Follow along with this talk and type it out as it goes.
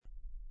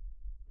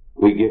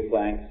We give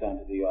thanks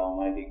unto the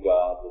Almighty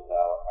God that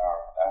thou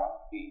art our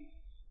peace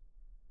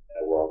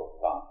in a world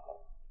of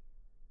conflict,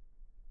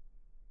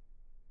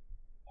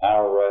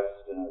 our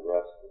rest in a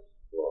restless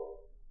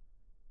world,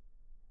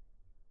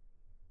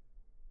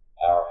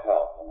 our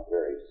help in a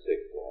very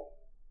sick world.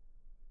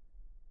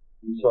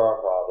 And so,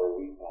 our Father,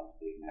 we come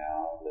to thee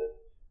now that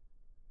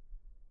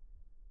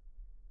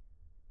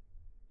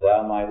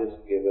thou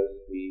mightest give us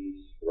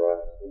peace,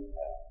 rest, and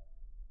health.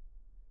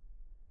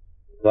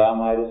 Thou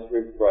mightest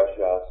refresh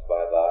us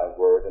by thy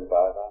word and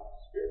by thy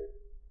Spirit,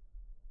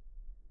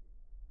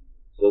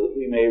 so that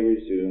we may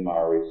resume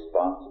our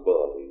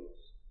responsibilities,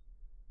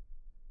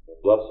 the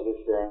blessed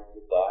assurance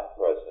of thy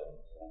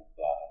presence and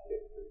thy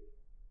victory.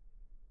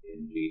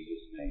 In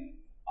Jesus' name,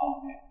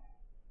 amen.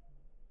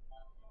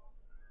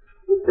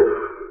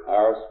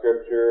 Our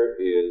scripture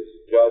is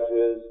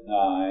Judges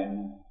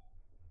 9,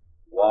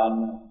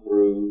 1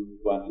 through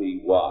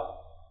 21.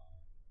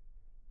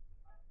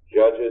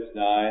 Judges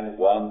 9,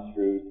 1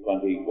 through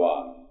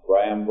 21.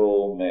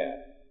 Bramblemen.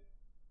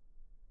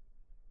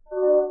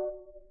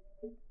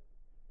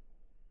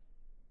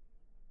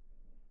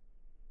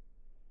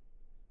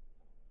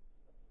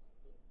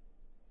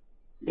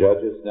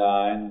 Judges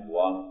 9,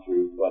 1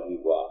 through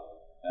 21.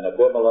 And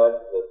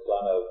Abimelech, the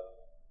son of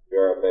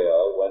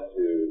Jerubbaal, went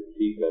to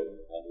Shechem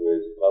and to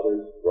his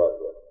mother's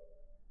brethren,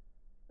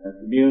 and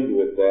communed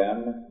with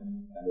them,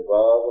 and with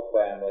all the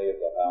family of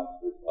the house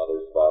of his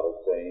mother's father,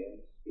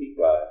 saying, Speak,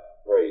 I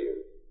pray you,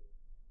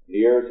 in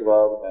the ears of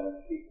all the men of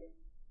Shechem.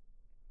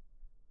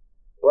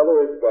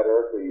 Whether it's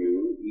better for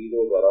you,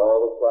 either that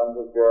all the sons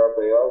of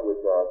Jerubbaal, which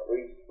are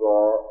 80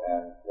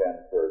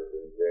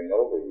 persons, reign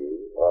over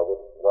you, or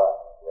that one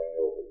reign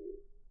over you.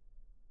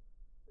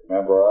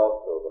 Remember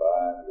also that I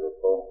am your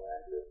bone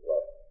and your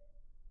flesh.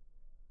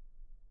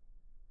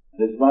 And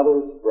his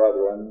mother's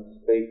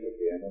brethren spake of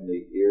him in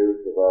the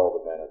ears of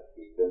all the men of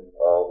Shechem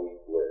all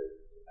these words,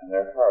 and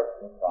their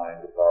hearts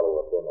inclined to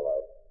follow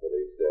Abimelech, for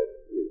they said,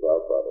 He is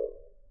our brother.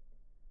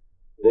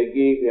 They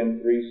gave him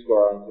 80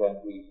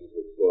 pieces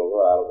of silver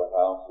out of the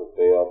house of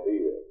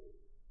Baal-Beer,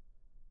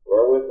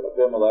 wherewith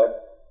Abimelech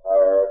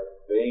hired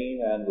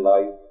vain and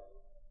light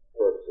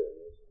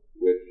persons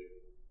which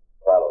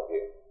followed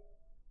him.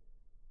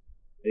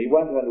 And he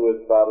went unto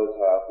his father's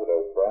house at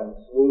Ophrah, and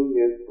slew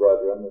his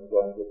brethren, the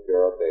sons of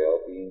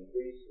Jerubbaal, being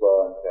 80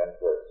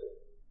 persons,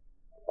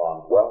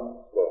 upon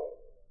one stone.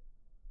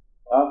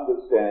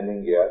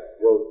 Notwithstanding yet,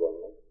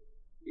 Jotham,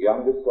 the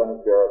youngest son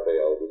of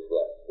Jerubbaal, was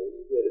left, for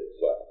he hid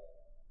himself.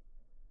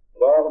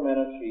 And all the men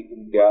of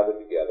Shechem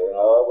gathered together, and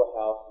all the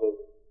house of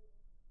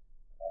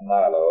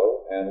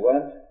Milo, and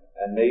went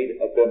and made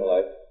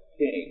Abimelech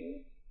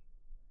king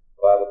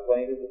by the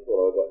plain of the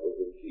pillar that was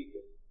in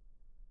Shechem.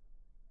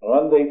 And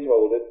when they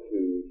told it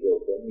to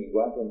Jotham, he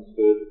went and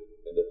stood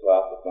in the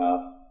top of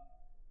Mount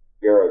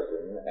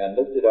Gerizim, and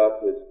lifted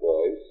up his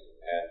voice,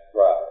 and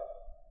cried,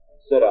 and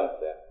said unto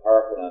them,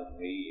 Hearken unto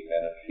me, ye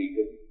men of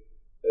Shechem,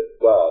 that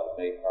God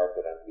may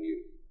hearken unto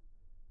you.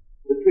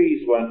 The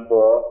priests went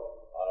forth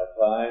on a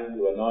time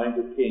to anoint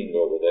a king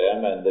over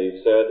them, and they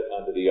said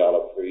unto the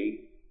olive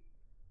tree,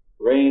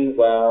 Reign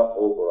thou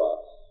over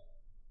us.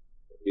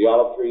 The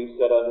olive tree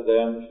said unto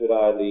them, Should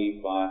I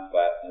leave my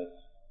fatness,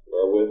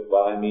 wherewith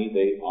by me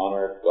they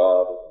honor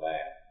God and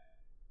man,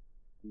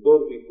 and go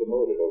to be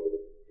promoted over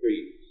the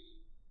trees?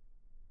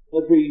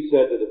 The tree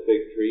said to the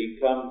fig tree,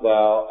 Come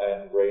thou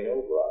and reign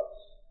over us.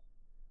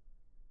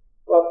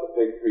 But the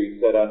fig tree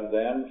said unto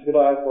them, Should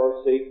I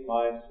forsake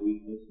my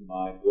sweetness and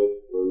my good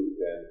fruit,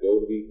 and go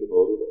to be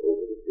promoted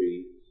over the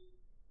trees?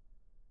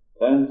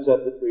 Then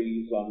said the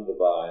trees unto the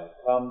vine,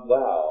 Come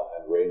thou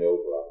and reign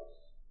over us.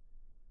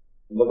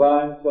 And the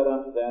vine said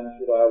unto them,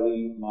 Should I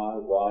leave my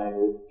wine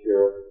which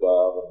cheereth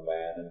God and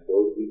man, and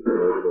go to be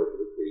promoted over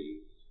the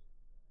trees?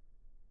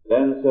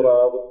 Then said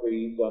all the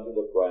trees unto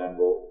the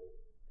bramble,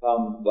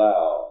 Come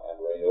thou and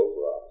reign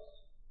over us.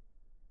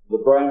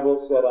 The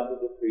bramble said unto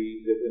the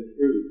trees, If in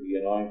truth ye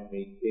anoint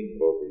me king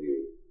over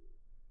you,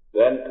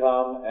 then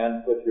come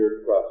and put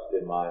your trust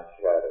in my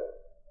shadow.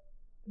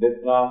 And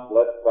if not,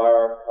 let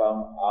fire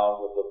come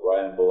out of the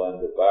bramble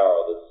and devour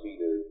the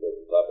cedars of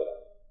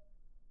Lebanon.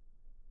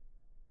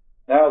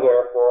 Now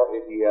therefore,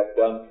 if ye have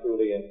done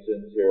truly and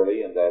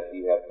sincerely, and that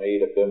ye have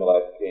made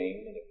Abimelech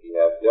king, and if ye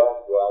have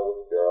dealt well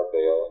with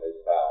Jerubbaal and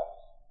his house,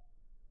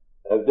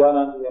 and have done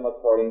unto him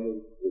according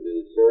to the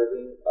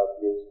deserving of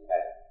his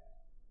hand,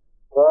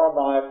 for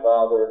my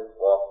father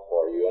fought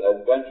for you,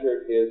 and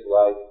adventured his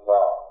life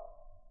far,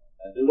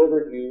 and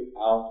delivered you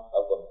out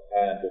of the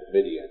hand of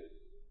Midian.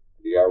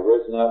 And ye are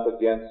risen up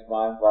against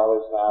my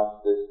father's house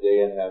this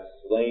day, and have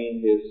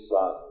slain his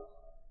sons,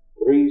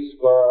 80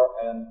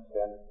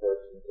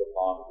 persons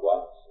upon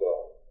one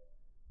stone,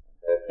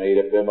 and have made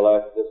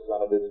Abimelech the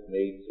son of his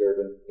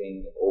maidservant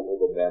king over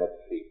the men of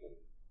Shechem,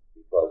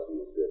 because he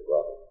is your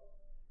brother.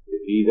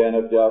 If ye then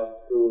have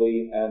dealt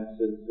truly and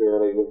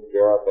sincerely with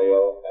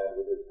Jerubbaal and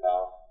with his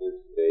house this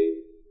day,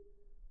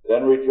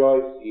 then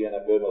rejoice ye in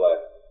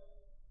Abimelech,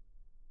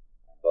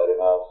 and let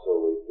him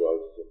also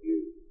rejoice in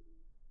you.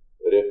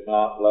 But if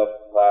not,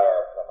 let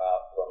fire come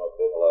out from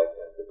Abimelech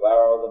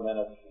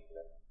men of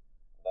Shechem,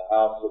 and the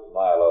house of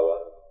Milo,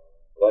 and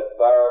let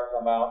fire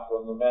come out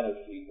from the men of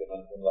Shechem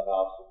and from the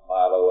house of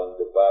Milo, and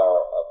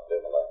devour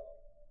Abimelech.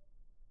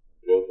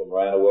 Jotham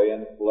ran away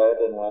and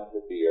fled and went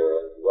to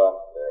Beer and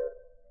dwelt there,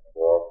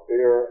 for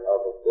fear of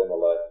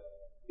Abimelech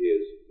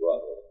his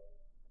brother.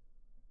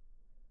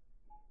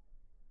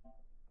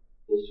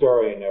 The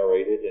story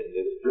narrated in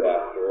this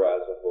chapter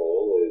as a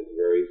whole is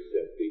very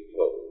simply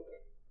told.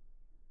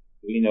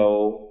 We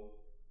know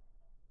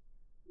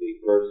the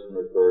person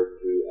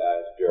referred to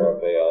as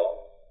Jerubbaal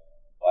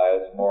by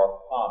his more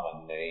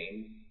common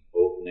name.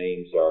 Both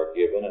names are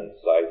given and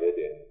cited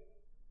in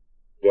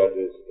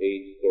Judges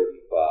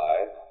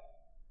 8:35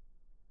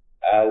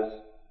 as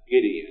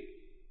Gideon.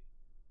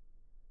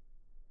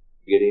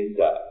 Gideon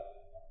died.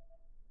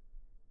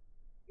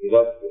 He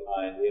left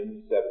behind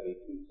him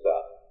 72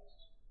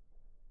 sons.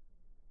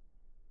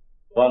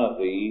 One of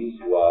these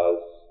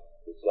was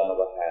the son of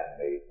a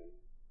handmaiden.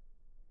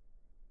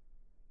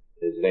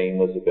 His name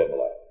was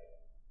Abimelech.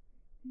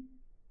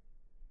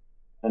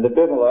 And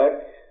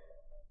Abimelech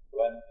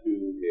went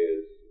to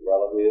his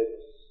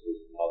relatives, his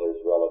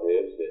mother's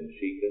relatives in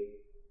Shechem,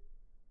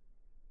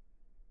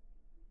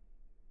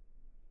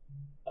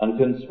 and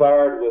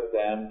conspired with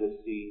them to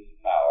seize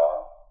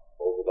power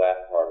over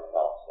that part of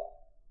Palestine.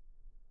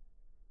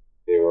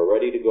 They were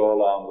ready to go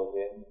along with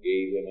him,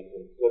 gave him a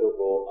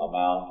considerable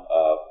amount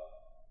of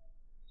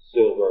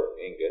silver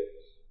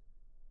ingots,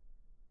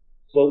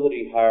 so that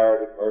he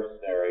hired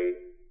mercenary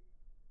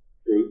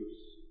troops,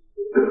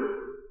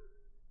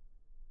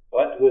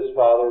 went to his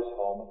father's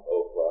home at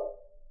Ophrah,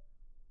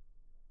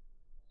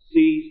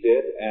 seized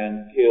it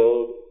and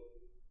killed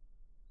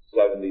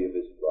 70 of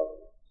his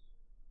brothers,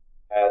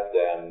 had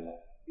them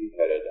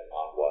beheaded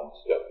on one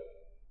stone.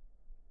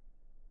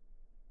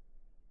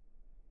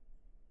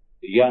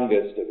 The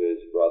youngest of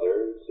his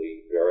brothers,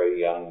 a very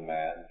young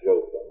man,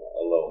 Jotham,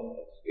 alone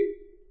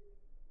escaped.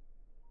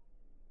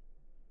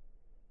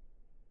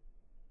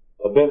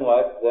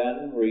 Abimelech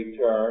then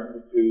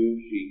returned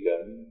to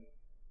Shechem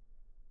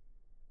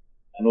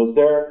and was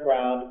there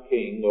crowned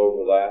king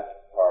over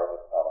that part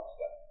of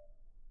Palestine.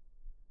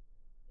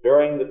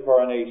 During the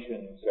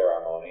coronation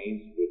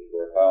ceremonies, which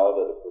were held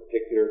at a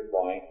particular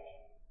point,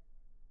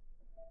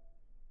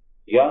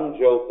 young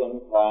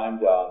Jotham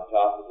climbed on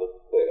top of the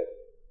cliff,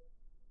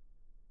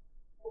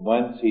 from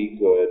whence he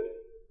could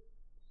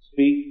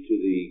speak to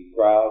the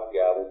crowd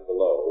gathered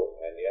below,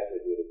 and yet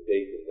it would have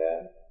taken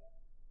them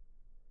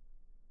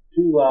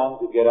too long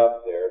to get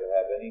up there to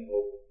have any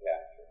hope of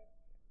capturing.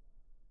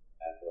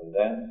 And from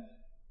thence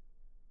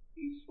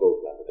he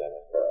spoke unto them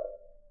a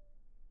parable.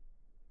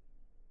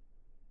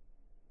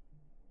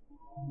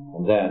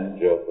 And then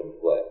Jotham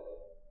fled.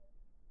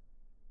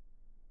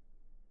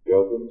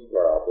 Jotham's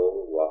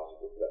parable was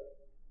fulfilled.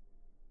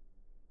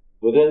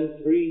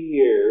 Within 3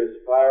 years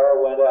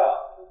fire went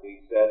out, as he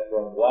said,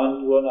 from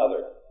one to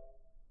another.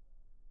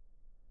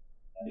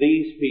 And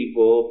these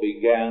people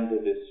began to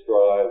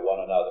destroy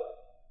one another,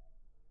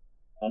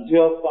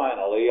 until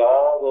finally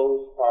all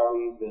those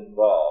parties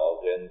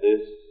involved in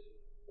this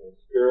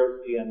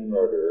conspiracy and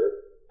murder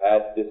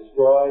had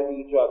destroyed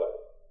each other.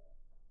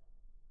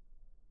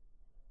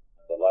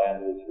 And the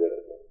land was rid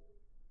of them.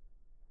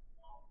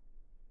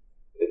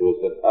 It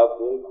was an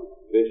ugly,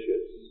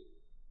 vicious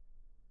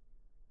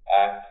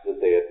act that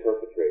they had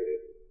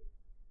perpetrated,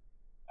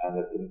 and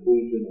the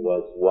conclusion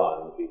was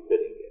one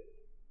befitting it.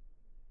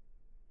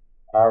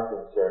 Our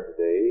concern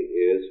today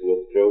is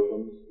with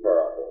Jotham's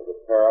parable,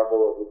 the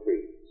parable of the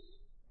trees.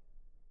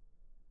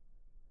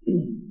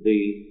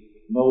 The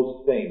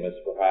most famous,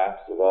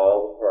 perhaps, of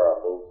all the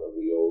parables of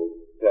the Old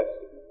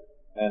Testament,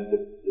 and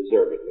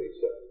deservedly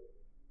so.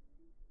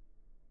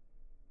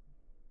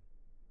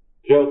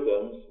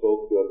 Jotham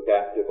spoke to a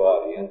captive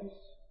audience,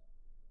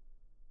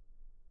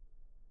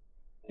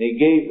 and he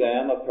gave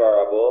them a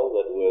parable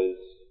that was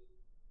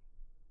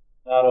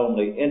not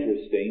only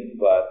interesting,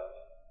 but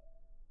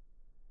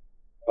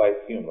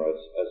quite humorous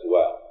as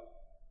well.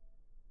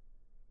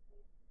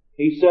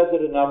 He said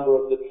that a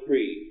number of the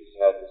trees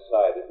had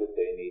decided that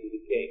they needed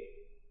a king.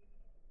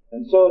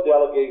 And so a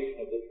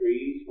delegation of the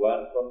trees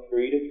went from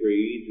tree to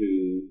tree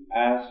to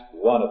ask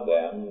one of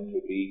them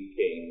to be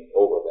king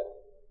over them.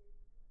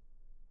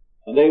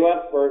 And they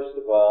went first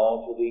of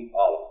all to the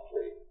olive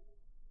tree.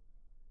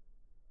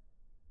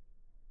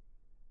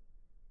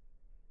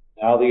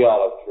 Now the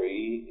olive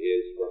tree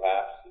is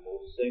perhaps the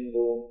most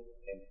single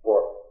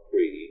important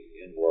tree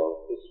in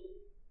world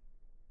history.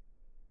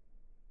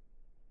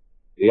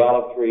 The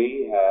olive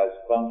tree has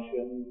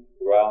functioned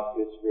throughout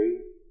history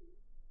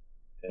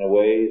in a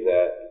way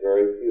that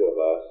very few of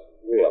us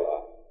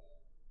realize.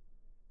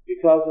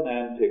 Because in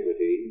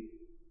antiquity,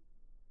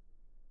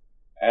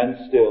 and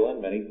still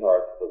in many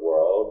parts of the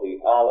world, the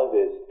olive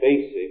is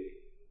basic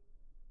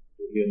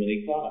to human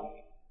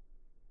economy.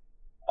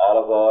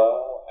 Olive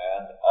oil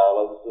and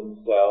olives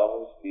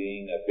themselves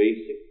being a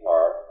basic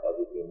part of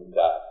the human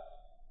diet,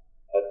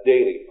 a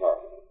daily part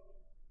of it.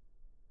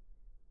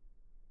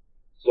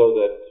 So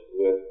that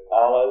with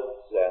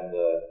olives and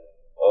the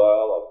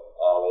oil of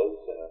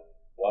olives and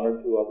one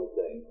or two other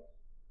things,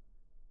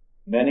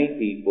 many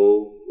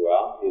people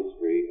throughout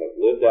history have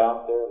lived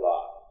out their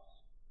lives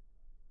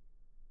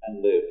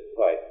and lived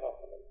quite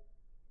happily.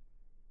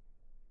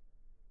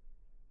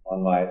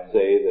 One might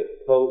say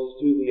that close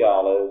to the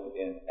olive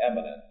in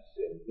eminence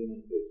in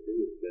human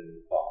history has been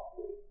the palm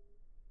tree.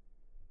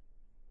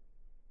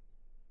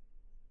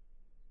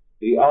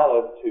 The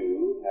olive,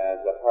 too, has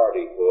a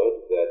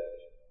hardihood that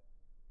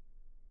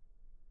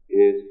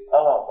is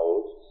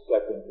almost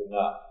second to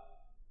none.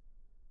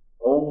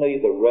 Only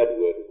the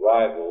redwood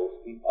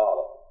rivals the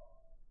olive.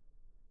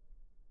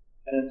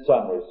 And in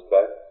some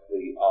respects,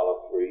 the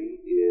olive tree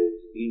is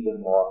even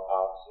more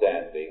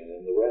outstanding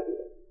than the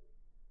redwood.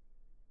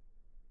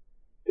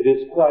 It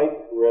is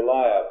quite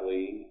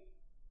reliably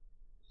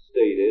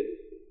stated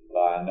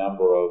by a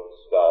number of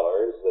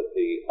scholars that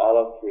the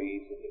olive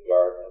trees in the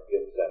Garden of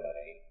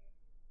Gethsemane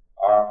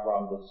are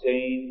from the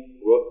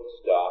same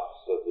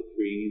rootstocks of the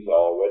trees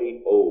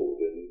already old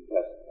in New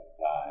Testament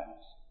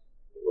times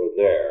that were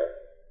there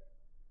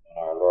when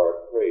our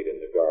Lord prayed in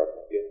the Garden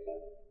of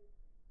Gethsemane.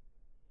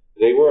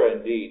 They were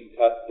indeed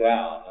cut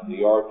down and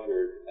the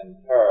orchard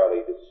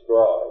entirely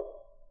destroyed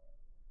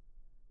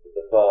with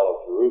the fall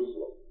of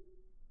Jerusalem.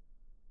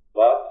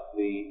 But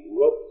the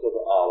roots of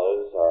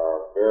olives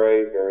are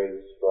very,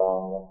 very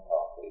strong and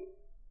healthy,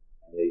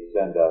 and they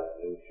send up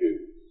new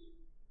shoots,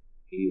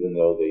 even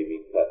though they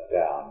be cut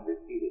down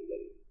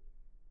repeatedly.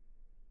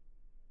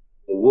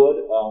 The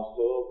wood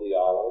also of the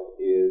olive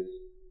is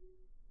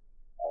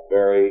a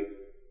very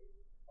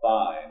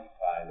fine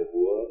kind of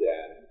wood,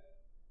 and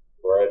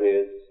where it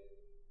is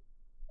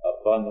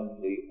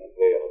abundantly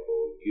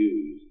available,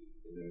 used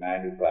in the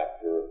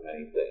manufacture of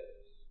many things.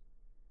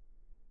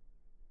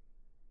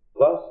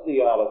 Thus the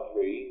olive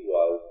tree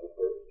was the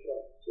first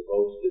choice, the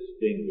most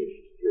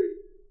distinguished tree.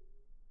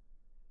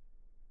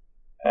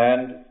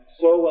 And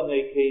so when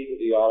they came to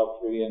the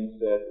olive tree and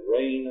said,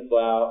 "Reign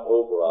thou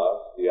over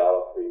us," the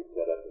olive tree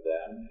said unto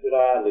them, "Should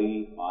I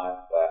leave my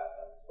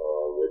fatness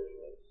or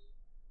richness,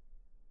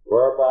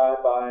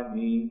 wherewith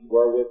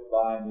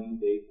by me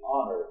they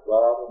honor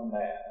God and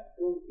man, and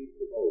will be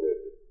promoted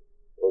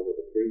over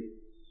the trees?"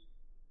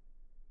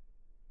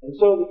 And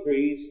so the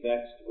trees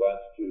next went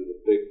to the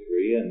fig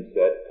tree and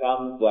said,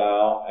 "Come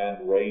thou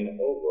and reign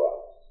over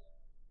us."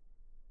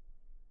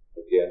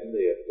 Again,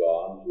 they have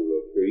gone to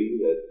a tree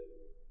that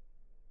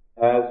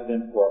has an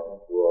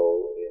important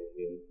role in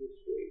human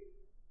history,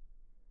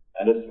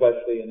 and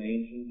especially in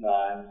ancient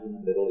times in the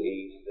Middle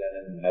East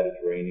and in the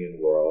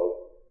Mediterranean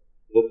world,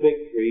 the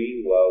fig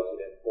tree was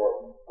an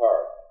important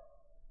part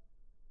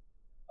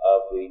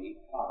of the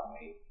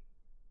economy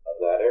of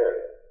that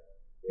area.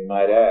 We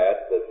might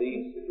add that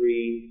these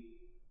three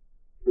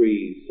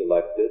trees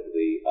selected,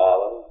 the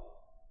olive,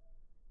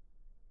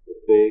 the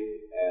fig,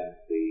 and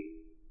the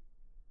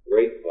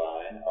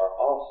grapevine, are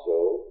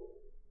also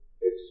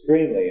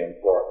extremely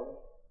important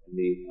in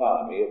the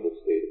economy of the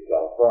state of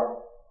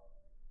California,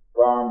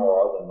 far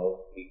more than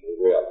most people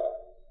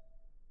realize.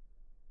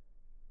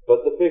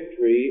 But the fig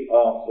tree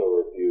also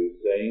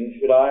refused, saying,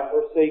 "Should I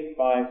forsake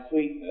my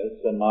sweetness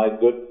and my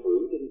good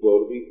fruit and go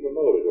to be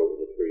promoted over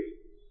the trees?"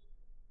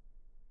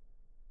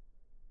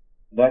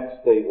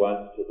 Next they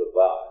went to the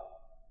vine.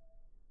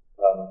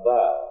 "Come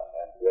thou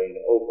and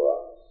reign over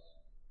us."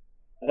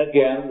 And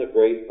again, the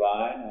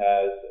grapevine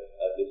has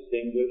a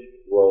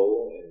distinguished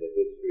role in the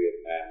history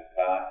of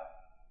mankind,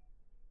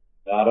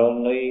 not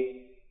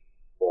only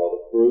for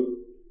the fruit,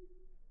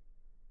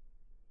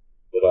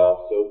 but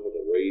also for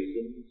the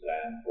raisins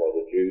and for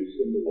the juice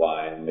and the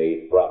wine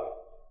made from it.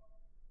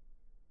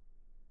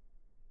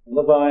 And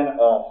the vine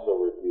also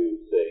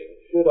refused, saying,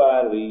 "Should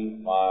I leave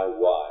my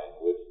wine,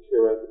 which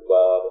cheereth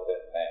God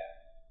and man,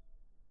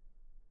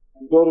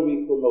 and go to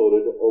be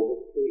promoted over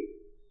the trees?"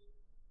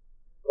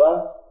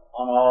 Thus,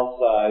 on all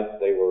sides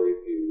they were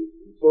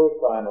refused, and so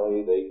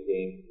finally they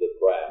came to the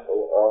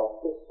bramble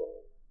or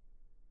thistle,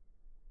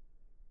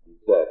 and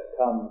said,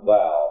 "Come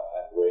thou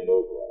and reign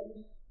over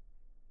us."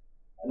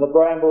 And the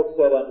bramble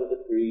said unto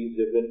the trees,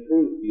 "If in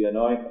truth ye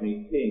anoint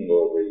me king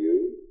over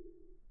you,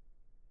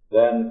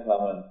 then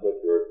come and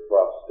put your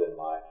trust in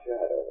my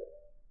shadow.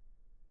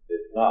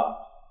 If not,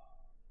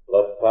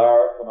 let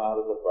fire come out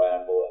of the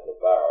bramble and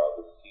devour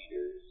the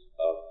cedars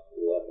of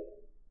Lebanon."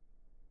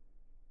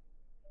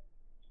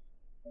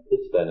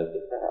 This then is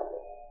the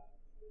parable.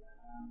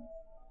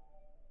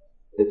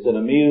 It's an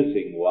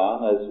amusing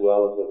one as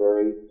well as a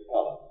very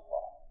telling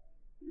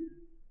one.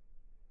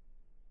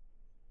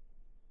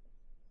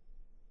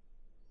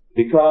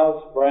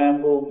 Because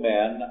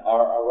Bramblemen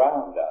are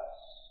around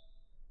us,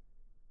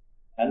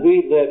 and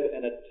we live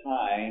in a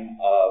time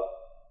of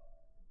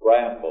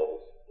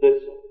brambles,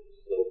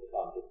 thistles that have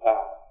come to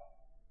power.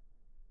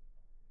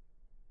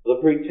 The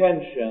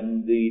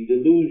pretension, the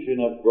delusion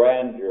of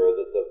grandeur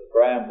that the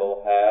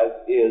bramble has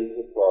is,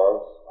 of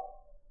course,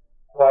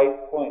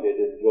 quite pointed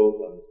in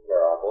Jotham's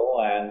parable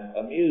and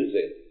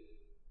amusing,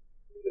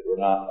 if it were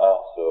not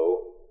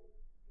also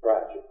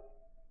tragic.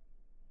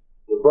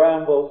 The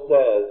bramble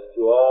says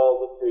to all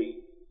the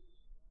trees,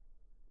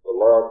 the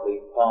lordly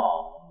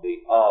palm,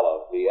 the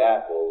olive, the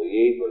apple,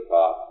 the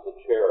apricot, the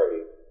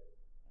cherry,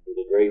 to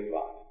the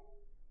grapevine,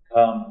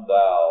 "Come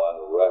thou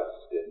and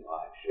rest in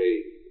my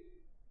shade."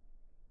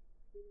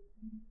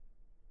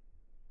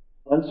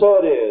 And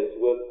so it is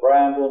with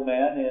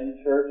Bramblemen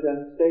in church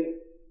and state,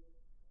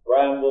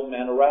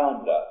 Bramblemen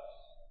around us.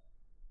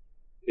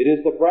 It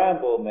is the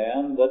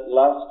Bramblemen that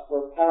lust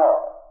for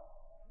power,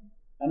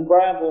 and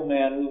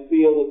Bramblemen who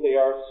feel that they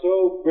are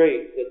so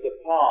great that the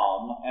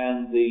palm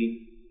and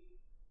the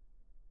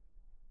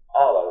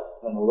olive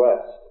can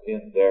rest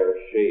in their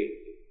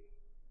shade.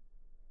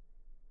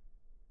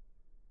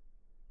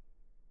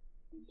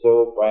 And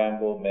so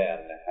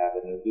Bramblemen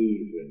have an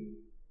illusion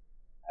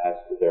as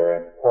to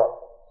their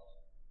importance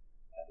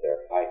and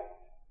their height.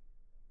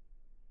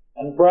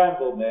 And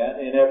Bramblemen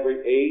in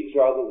every age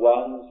are the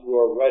ones who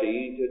are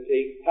ready to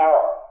take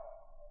power,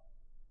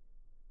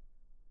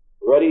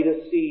 ready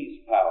to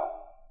seize power.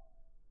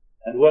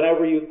 And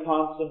whenever you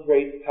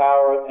concentrate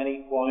power at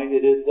any point,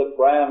 it is the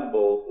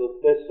brambles, the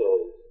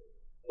thistles,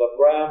 the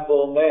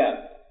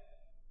Bramblemen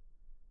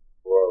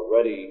who are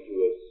ready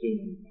to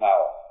assume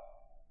power.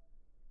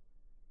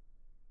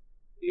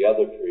 The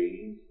other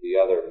trees, the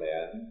other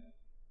men,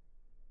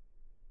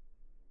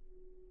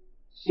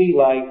 see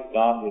life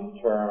not in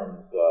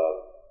terms of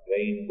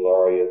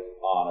vainglorious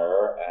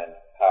honor and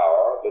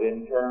power, but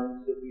in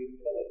terms of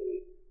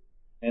utility,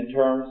 in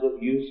terms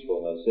of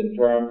usefulness, in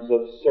terms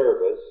of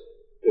service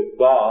to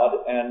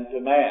God and to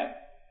man.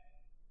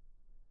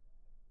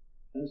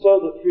 And so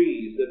the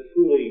trees that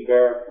truly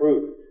bear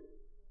fruit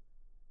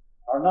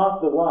are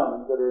not the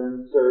ones that are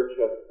in search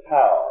of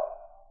power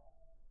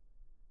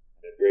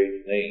and a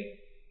great name.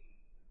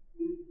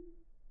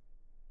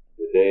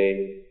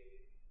 Today,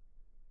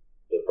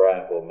 the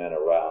Bramblemen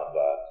around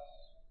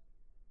us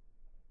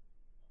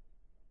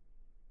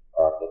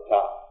are at the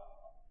top,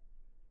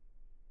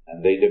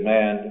 and they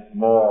demand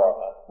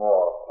more and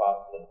more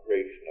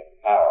concentration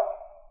of power.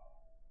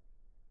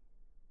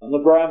 And the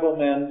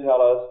Bramblemen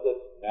tell us that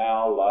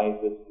now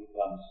life has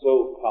become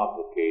so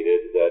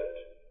complicated that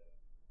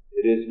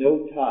it is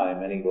no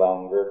time any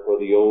longer for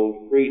the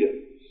old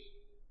freedoms.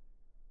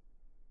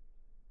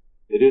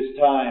 It is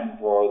time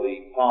for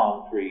the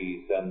palm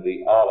trees and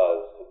the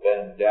olives to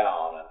bend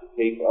down and to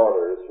take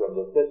orders from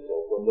the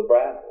thistle, from the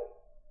bramble.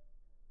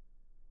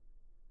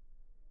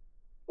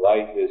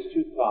 Life is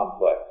too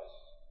complex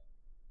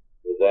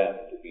for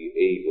them to be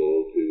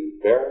able to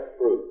bear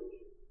fruit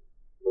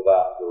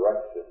without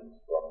directions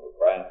from the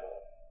bramble.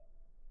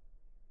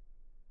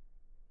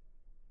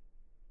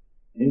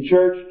 In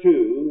church,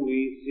 too,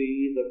 we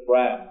see the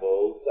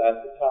brambles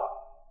at the top,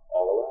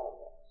 all around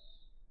us.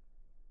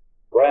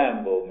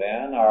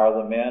 Bramblemen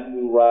are the men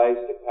who rise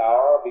to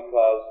power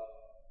because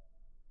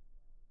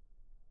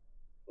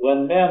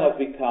when men have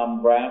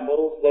become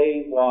brambles,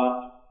 they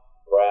want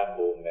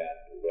Bramblemen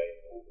to reign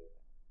over them.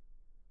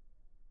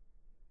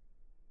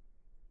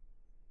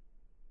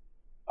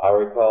 I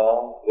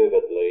recall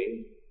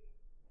vividly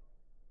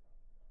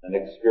an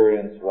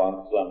experience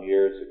once some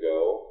years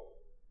ago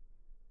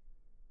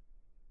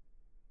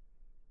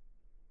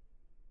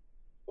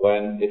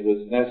when it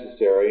was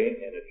necessary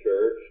in a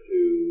church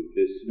to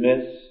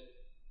dismiss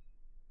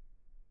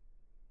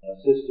an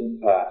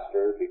assistant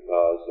pastor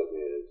because of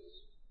his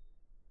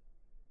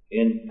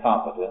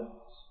incompetence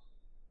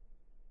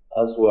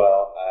as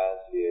well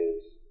as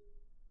his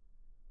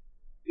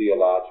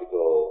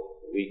theological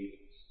weakness.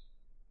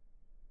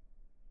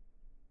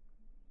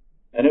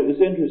 And it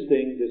was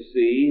interesting to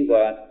see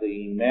that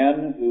the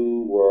men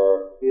who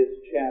were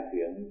his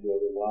champions were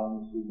the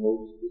ones who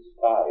most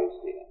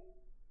despised him.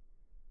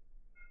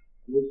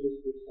 And this was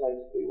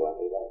precisely what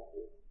they liked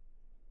him.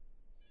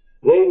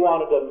 They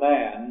wanted a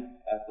man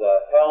at the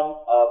helm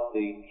of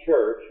the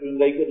church whom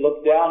they could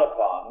look down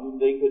upon, whom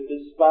they could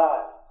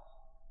despise.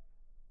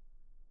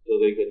 So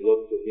they could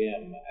look to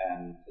him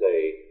and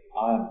say,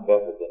 "I'm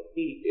better than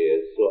he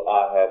is, so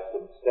I have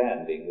some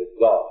standing with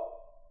God."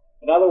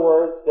 In other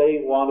words, they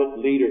wanted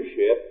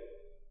leadership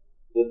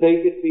that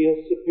they could feel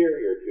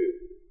superior to,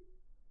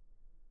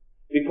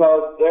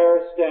 because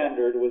their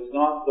standard was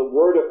not the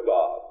Word of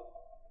God,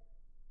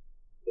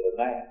 but a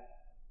man.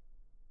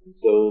 And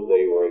so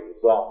they were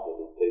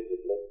exalted as they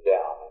could look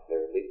down at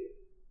their leader.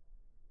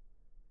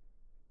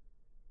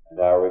 And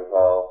I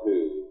recall,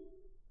 too,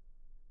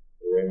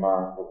 the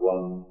remark of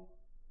one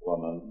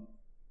woman,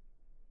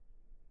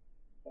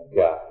 a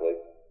Catholic,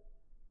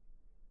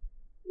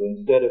 who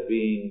instead of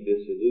being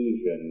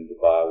disillusioned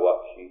by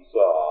what she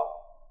saw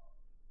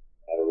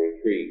at a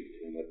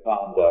retreat in the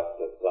conduct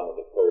of some of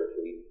the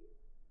clergy,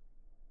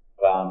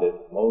 found it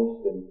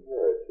most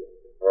encouraging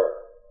to her,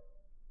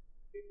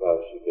 because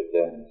she could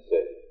then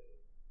say,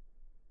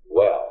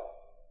 "Well,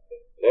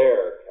 if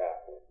they're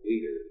Catholic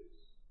leaders,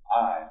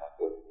 I'm a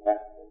good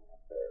Catholic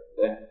compared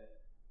to them."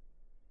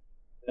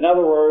 In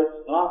other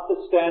words, not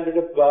the standard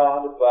of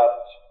God,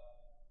 but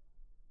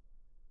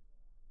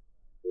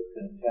the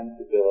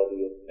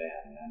contemptibility of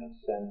men and a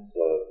sense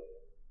of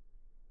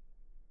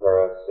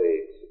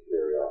Pharisaic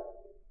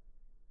superiority.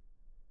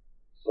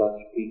 Such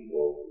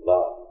people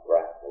love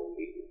bramble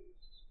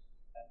leaders,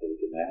 and they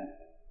demand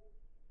them.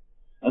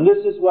 And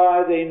this is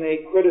why they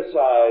may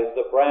criticize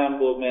the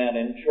Bramblemen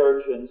in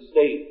church and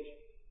state.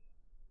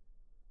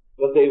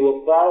 But they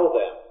will follow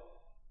them.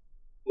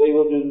 They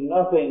will do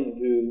nothing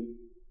to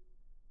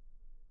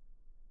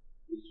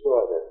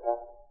destroy their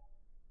power.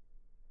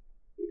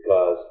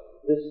 Because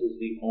this is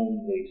the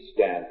only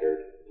standard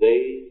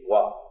they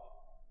want.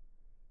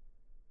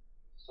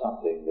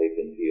 Something they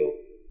can feel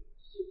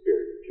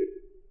superior to.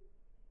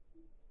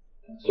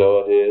 And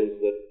so it is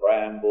that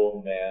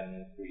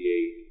Bramblemen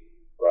create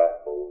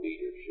Bramble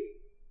leadership.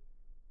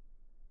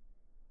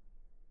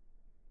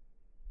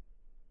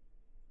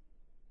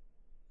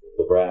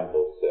 The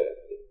Bramble said,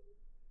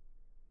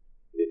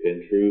 "If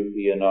in truth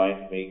he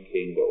anoint me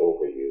king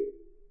over you,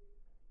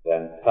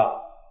 then come,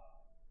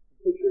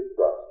 put your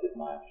trust in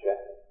my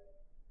shadow."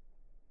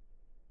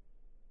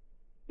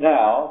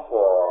 Now,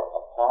 for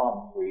a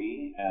palm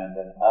tree and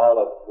an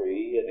olive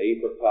tree, an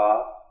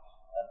apricot,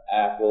 an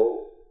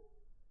apple,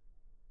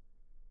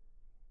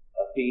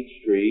 a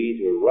peach tree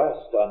to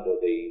rest under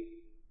the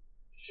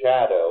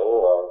shadow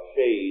or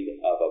shade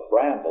of a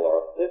bramble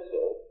or a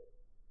thistle,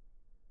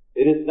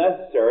 it is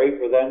necessary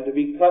for them to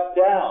be cut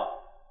down.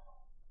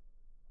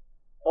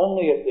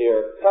 Only if they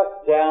are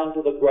cut down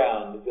to the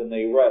ground can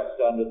they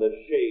rest under the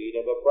shade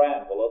of a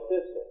bramble or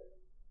thistle.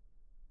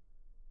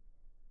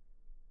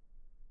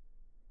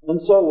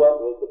 And so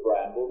what was the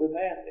bramble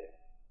demanding?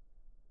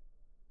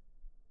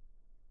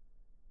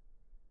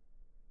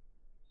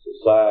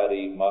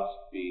 Society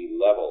must be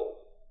leveled.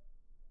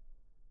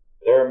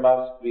 There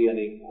must be an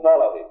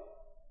equality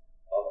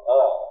of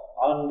all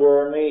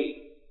under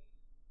me.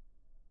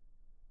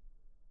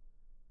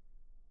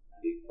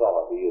 And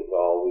equality is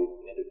always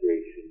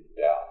integration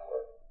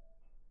downward.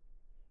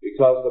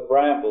 Because the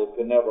bramble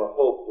can never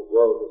hope to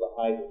grow to the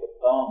height of the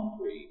palm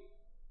tree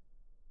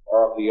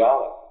or of the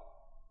olive.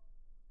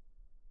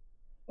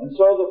 And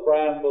so the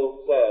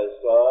bramble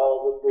says to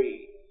all the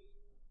trees,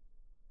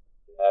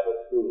 to have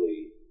a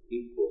truly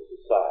equal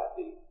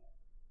society,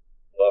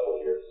 level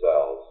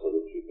yourselves so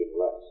that you can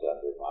rest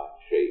under my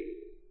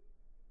shade.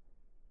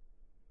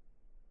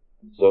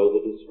 And so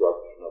the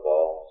destruction of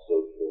all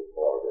social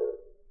order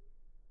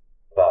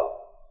follows.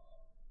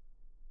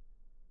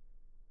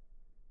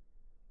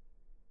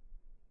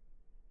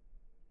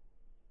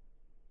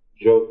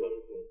 Jotham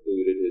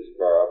concluded his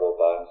parable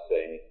by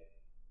saying,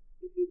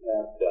 "If you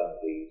have done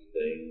these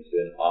things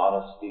in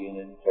honesty and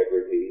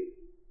integrity,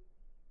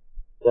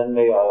 then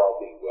may all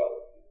be well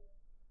with you.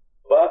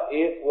 But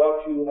if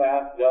what you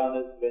have done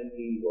has been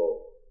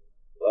evil,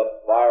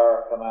 let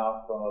fire come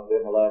out from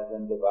Abimelech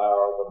and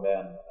devour the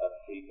men of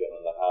Shechem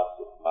and the house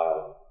of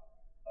Philo.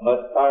 And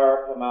let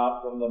fire come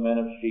out from the men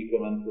of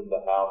Shechem and from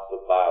the house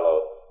of Philo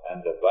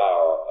and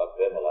devour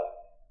Abimelech.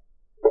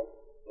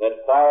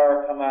 Let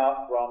fire come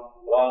out from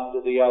one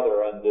to the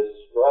other and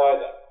destroy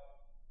them."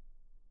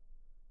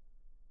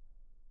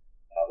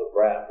 Now the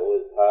bramble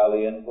is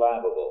highly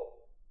inflammable.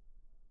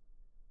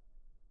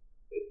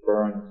 It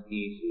burns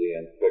easily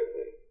and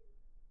quickly.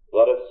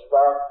 Let a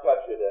spark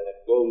touch it and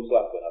it goes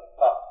up in a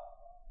puff.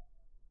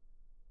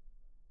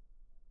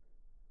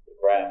 The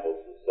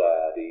bramble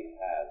society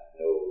has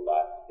no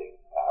lasting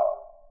power.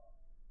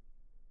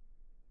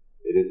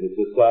 It is a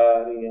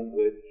society in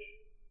which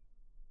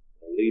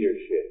the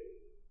leadership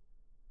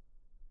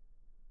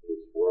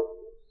is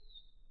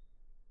worthless,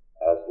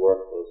 as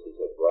worthless as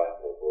a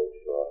bramble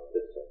bush or a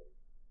thistle.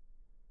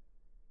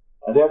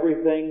 And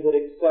everything that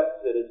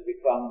accepts it has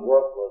become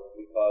worthless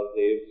because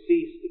they have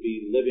ceased to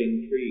be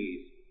living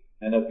trees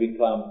and have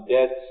become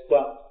dead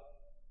stumps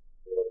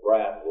that a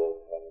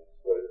bramble can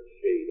spread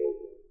shade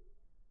over.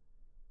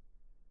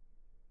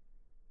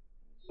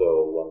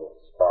 So when the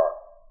spark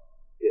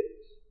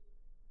hits,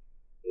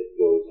 it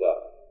goes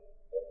up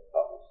in a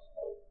puff of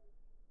smoke.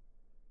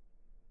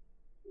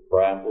 The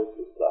bramble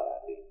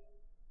society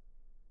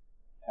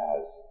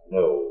has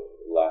no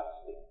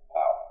lasting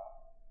power.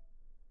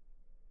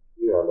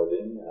 We are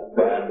living in a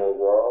bramble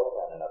world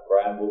and in a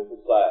bramble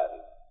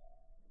society.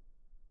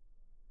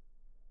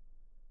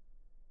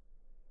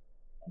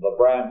 And the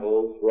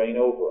brambles reign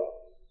over us.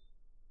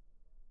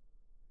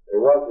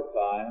 There was a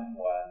time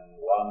when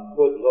one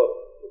could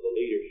look to the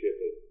leadership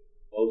of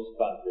most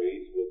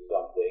countries with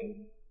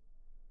something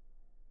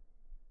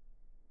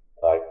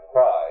like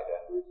pride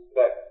and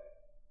respect.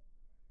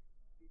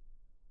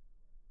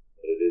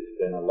 But it has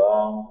been a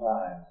long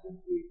time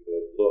since we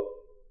could look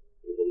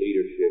to the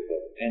leadership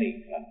of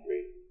any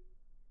country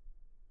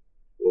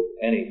with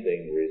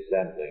anything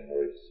resembling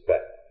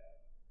respect.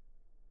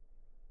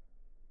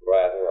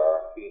 Rather,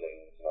 our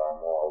feelings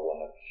are more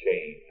one of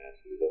shame as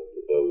we look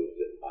to those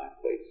in high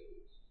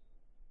places.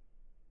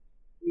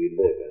 We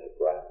live in a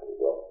bramble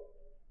world.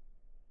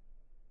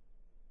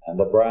 And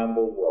the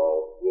bramble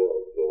world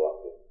will go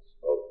up in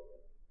smoke.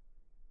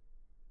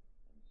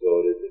 And so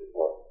it is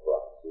important for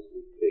us as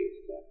we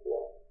face that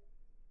world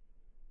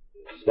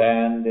to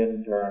stand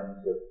in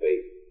terms of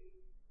faith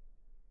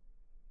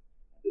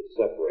and to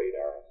separate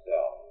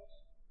ourselves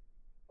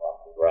from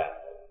the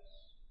brambles.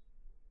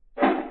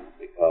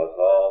 Because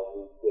all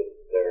who put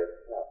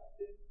their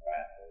trust in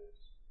brambles,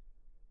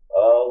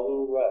 all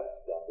who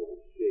rest under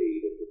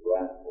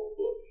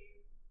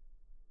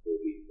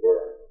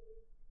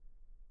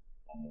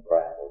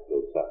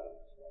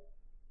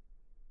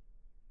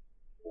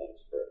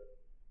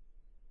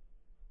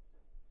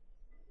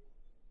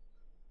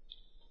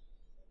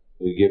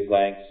We give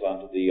thanks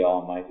unto Thee,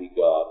 Almighty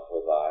God,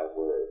 for Thy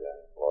word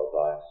and for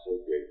Thy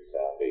so great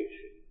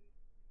salvation.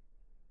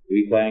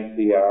 We thank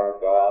Thee, our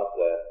God,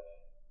 that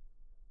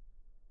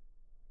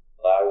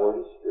Thy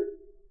word is true,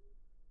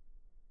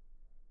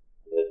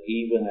 that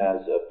even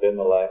as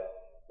Abimelech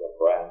the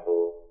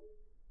Bramble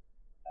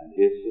and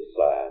his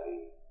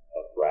society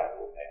of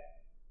Bramblemen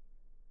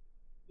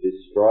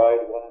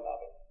destroyed one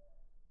another,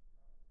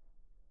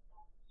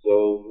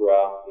 so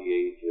throughout the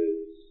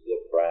ages the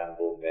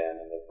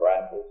Bramblemen and the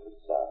Bramble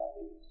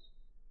societies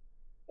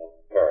have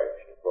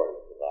perished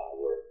according to Thy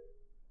word.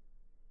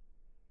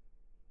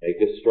 Make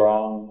us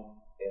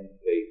strong in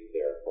faith,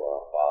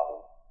 therefore, our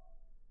Father,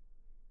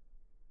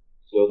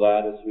 so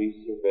that as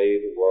we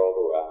survey the world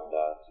around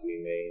us, we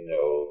may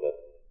know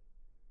that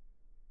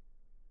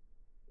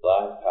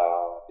Thy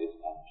power is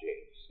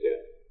unchanged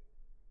still.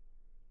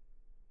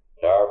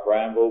 That our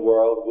Bramble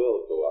world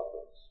will go up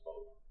in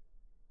smoke.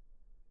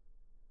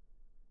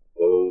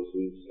 Those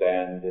who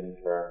stand in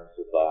terms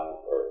of Thy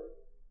word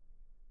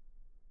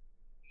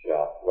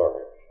shall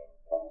flourish and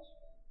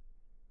prosper,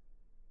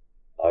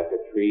 like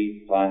a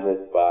tree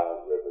planted by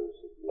rivers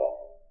of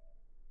water.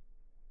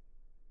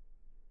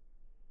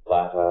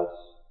 Plant us,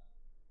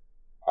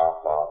 our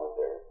Father,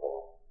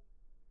 therefore,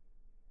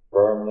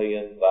 firmly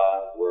in Thy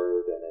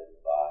word and in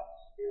Thy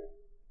Spirit,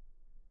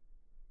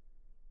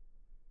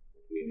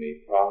 that we may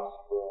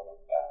prosper and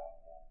abound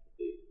unto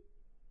Thee.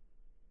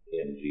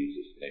 In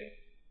Jesus' name,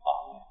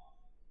 amen.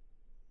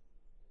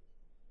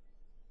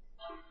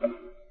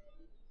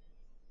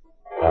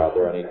 Are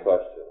there any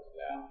questions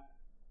now?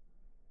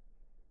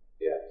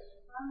 Yes.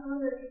 I'm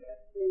wondering if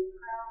the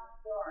crown of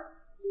thorns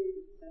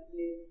is the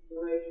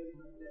relation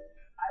with this.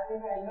 I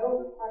think I know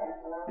the plant,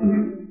 but I don't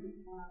know if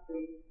it's one of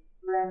the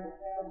Bramble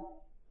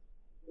family.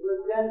 It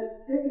was then to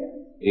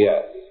Syrians.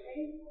 Yes.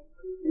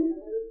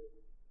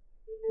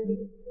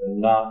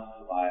 Not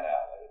to my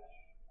knowledge,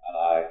 and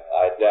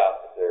I doubt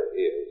that there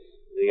is.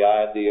 The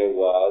idea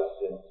was,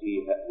 since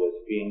he was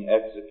being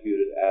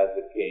executed as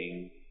a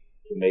king,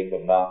 to make a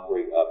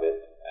mockery of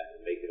it and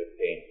to make it a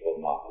painful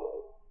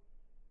mockery.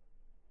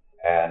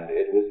 And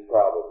it was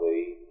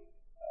probably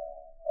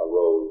a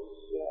rose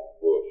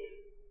bush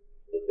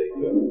that they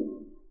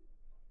took.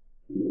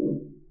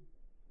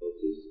 This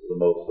is the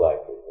most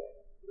likely thing.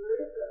 There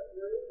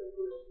is a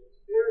bush that's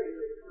very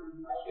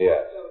common.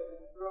 Yes.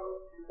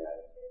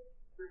 Yes.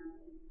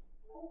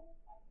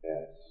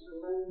 Yes.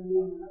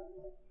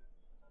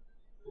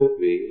 Could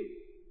be.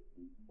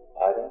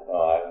 I don't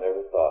know. I've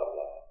never thought of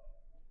that.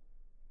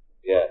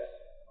 Yes.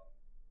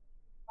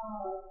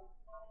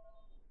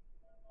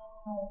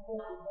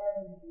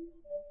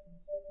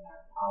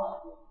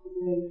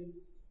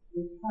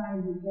 Is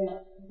trying to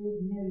get good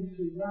men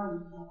to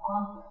run from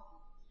office.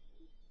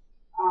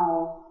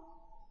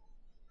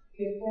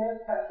 If they're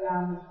cut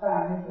down the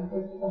size of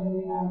which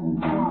somebody has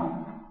in power,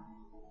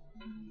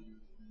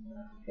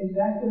 is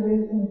that the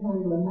reason why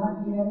we're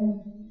not getting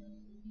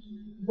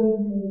good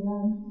men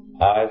run?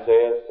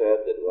 Isaiah said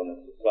that when a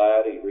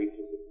society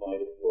reaches a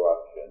point of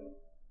corruption,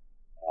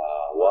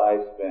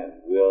 wise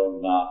men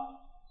will not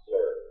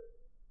serve.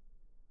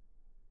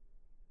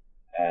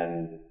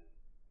 And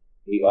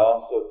he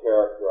also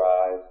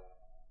characterized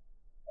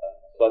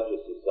such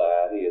a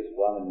society as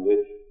one in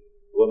which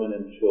women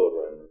and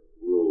children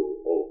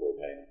rule over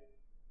men.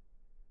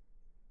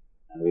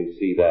 And we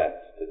see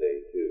that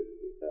today too,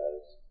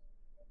 because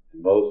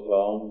in most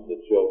homes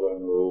the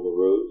children rule the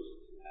roost,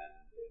 and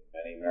in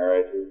many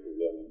marriages the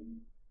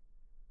women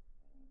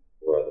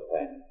wear the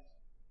pants.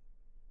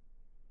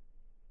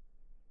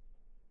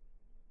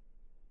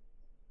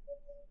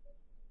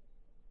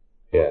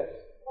 Yes.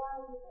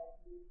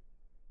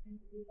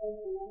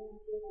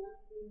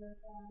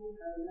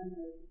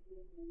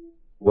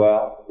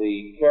 Well,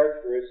 the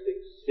characteristic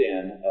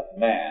sin of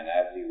man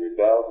as he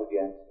rebels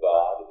against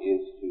God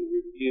is to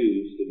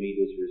refuse to meet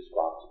his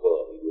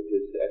responsibility, which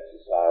is to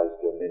exercise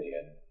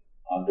dominion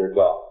under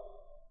God.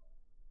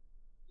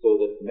 So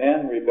that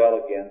men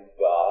rebel against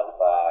God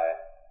by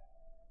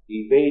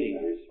evading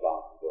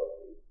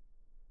responsibility.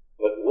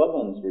 But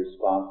woman's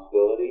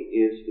responsibility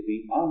is to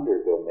be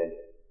under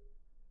dominion.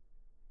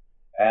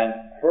 And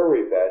her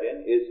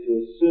rebellion is to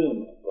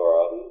assume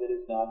authority that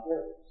is not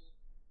hers.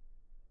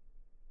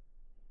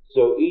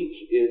 So each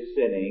is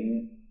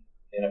sinning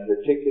in a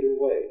particular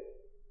way.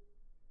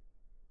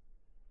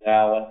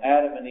 Now, when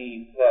Adam and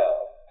Eve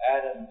fell,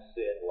 Adam's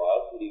sin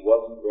was that he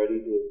wasn't ready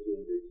to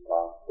assume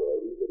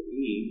responsibility, but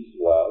Eve's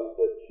was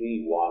that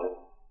she wanted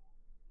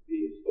to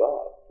be as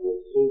God, to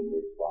assume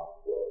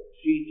responsibility.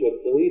 She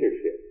took the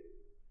leadership.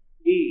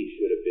 He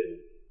should have been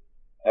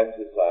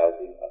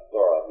exercising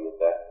authority at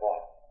that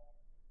point.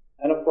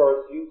 And of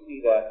course, you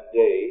see that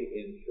today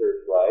in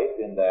church life,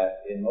 in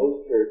that in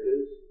most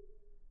churches,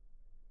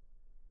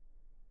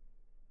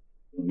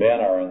 the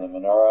men are in the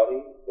minority.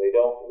 They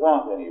don't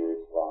want any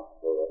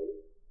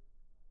responsibility.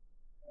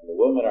 And the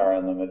women are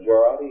in the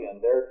majority, and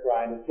they're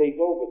trying to take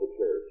over the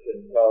church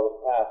and tell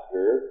the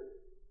pastor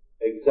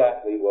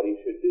exactly what he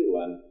should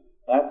do. And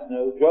that's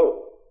no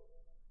joke.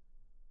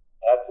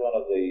 That's one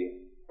of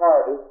the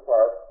hardest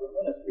part of the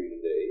ministry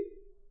today,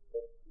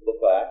 the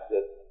fact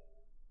that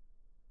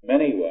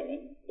many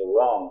women, the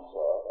wrong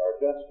sort,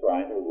 are just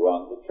trying to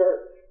run the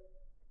church.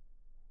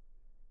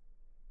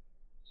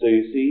 So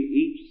you see,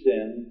 each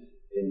sins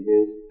in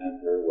his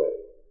and her way.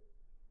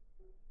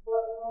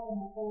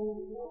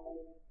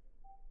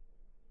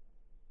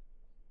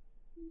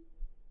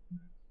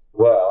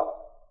 Well,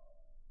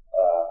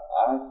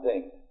 I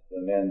think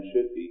the men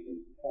should be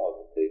compelled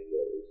to take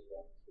their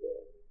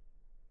responsibility.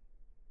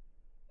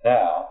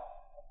 Now,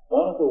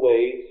 one of the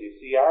ways, you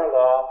see, our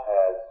law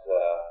has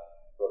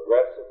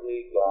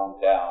progressively gone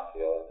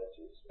downhill in this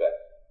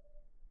respect.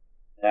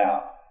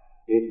 Now,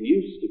 it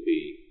used to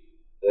be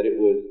that it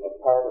was a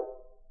part of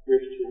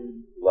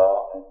Christian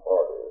law and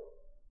order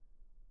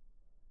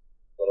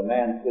that a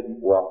man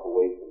couldn't walk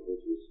away from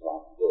his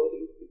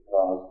responsibilities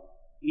because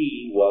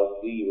he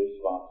was the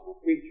responsible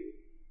creature.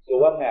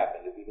 So what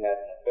happened if he had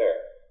an affair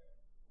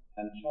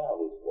and a child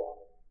was born?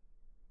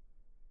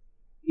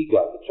 He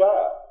got the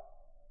child.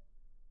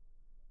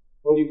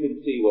 Well, you can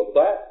see what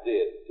that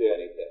did to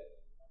anything.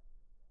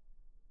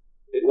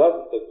 It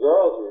wasn't the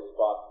girl's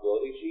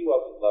responsibility. She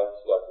wasn't left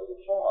stuck with a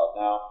child.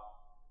 Now,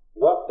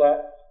 what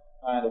that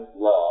kind of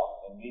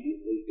law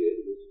immediately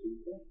did was two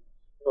things.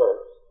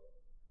 First,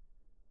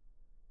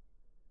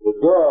 the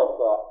girl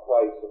thought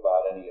twice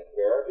about any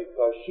affair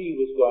because she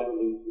was going to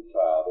lose the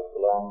child that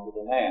belonged to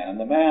the man. And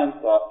the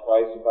man thought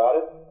twice about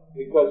it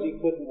because he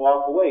couldn't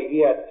walk away. He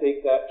had to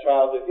take that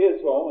child to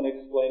his home and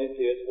explain it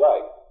to his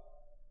wife.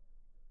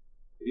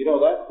 You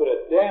know, that put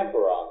a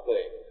damper on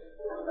things.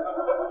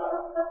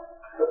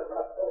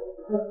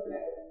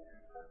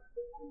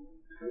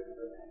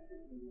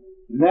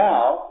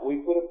 Now, we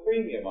put a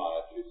premium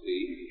on it, you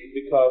see,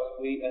 because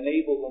we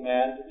enable the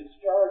man to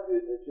discharge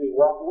it, to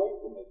walk away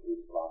from his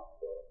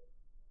responsibility.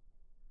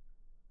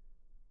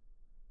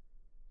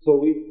 So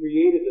we've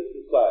created a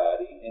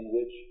society in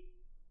which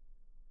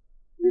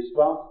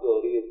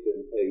responsibility has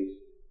been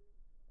placed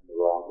in the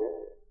wrong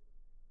area.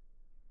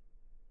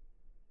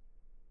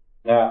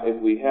 Now, if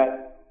we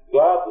had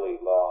godly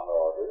law and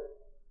order,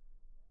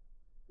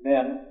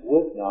 men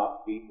would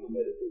not be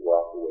permitted to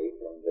walk away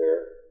from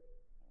their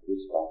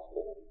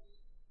responsibilities.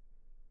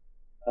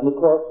 And the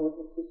courts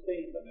wouldn't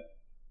sustain them.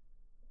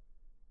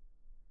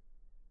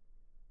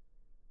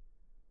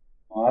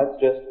 Well,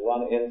 that's just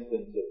one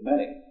instance of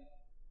many.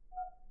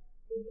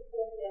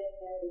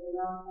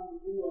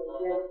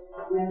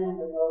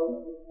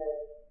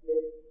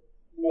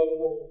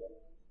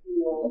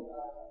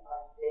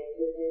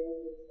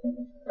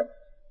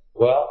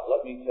 Well,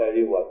 let me tell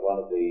you what one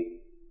of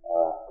the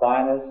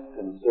finest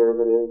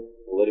conservative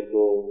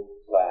political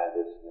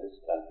scientists in this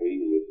country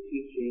who was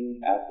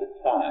teaching at the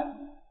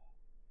time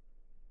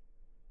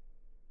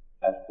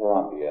at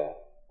Columbia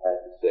had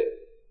to say.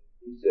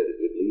 He said it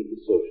would lead to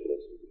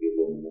socialism to give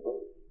women the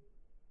vote.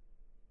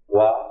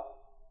 Why?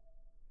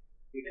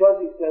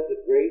 Because he said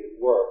the great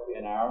work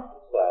in our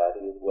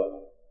society of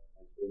women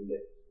has been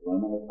this.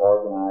 Women have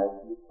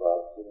organized into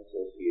clubs and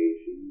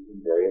associations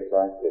and various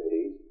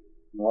activities.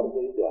 And what have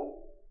they done?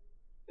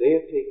 They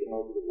have taken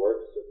over the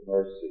works of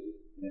mercy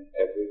in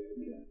every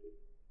community,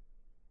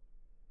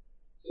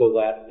 so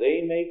that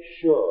they make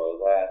sure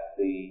that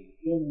the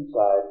human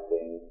side of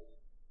things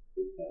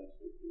is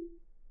ministered to.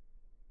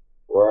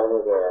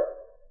 Wherever there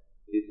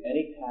is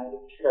any kind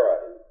of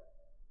charity,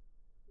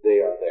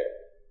 they are there.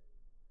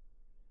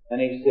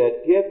 And he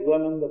said, give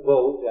women the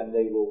vote and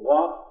they will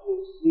want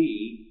to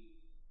see,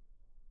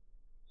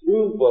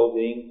 through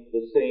voting,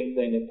 the same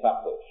thing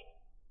accomplished.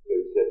 So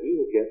he said, we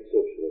will get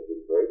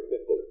socialism very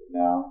quickly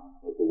now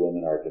that the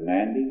women are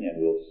demanding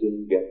and will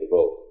soon get the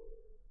vote.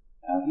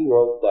 Now he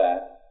wrote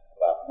that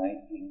about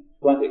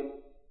 1920.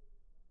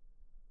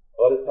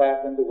 What has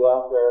happened to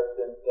welfare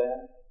since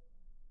then?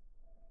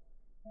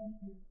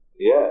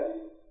 Yes,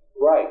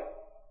 right.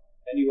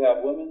 And you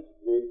have women's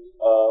groups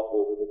all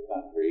over the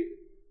country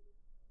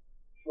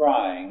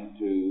trying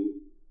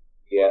to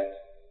get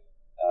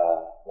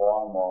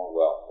more and more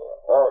welfare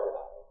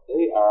organized.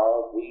 They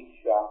are the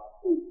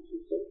shock troops of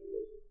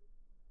socialism.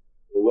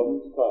 The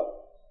women's clubs,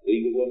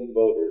 League of Women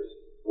Voters,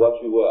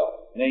 what you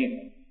will, name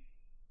them.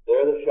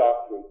 They're the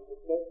shock troops of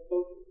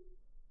socialism.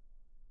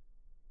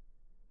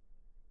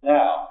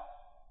 Now,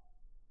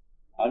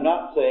 I'm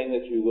not saying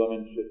that you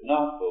women should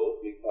not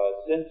vote, because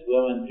since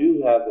women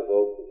do have the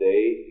vote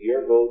today,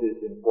 your vote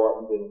is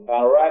important in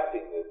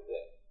counteracting this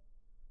thing.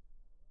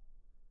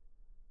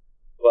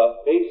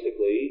 But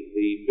basically,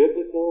 the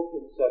biblical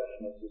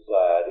conception of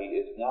society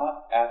is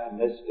not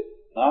atomistic,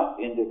 not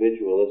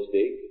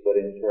individualistic, but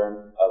in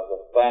terms of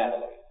the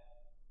family.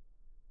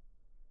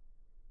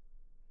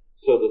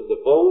 So that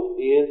the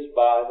vote is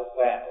by the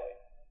family.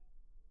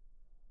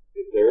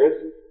 If there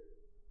isn't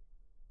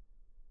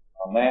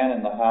a man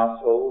in the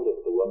household,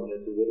 if the woman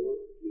is a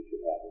widower, she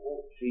should have a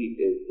vote. She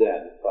is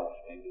then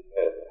functioning as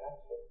head of the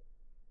household.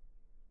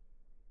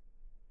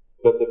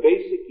 But the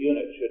basic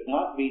unit should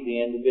not be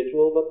the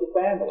individual, but the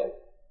family.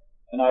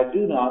 And I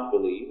do not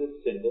believe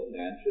that single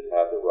men should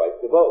have the right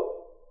to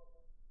vote.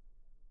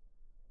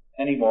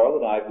 Any more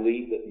than I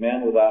believe that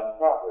men without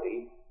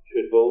property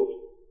should vote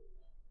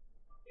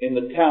in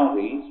the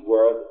counties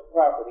where the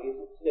property is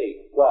at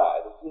stake.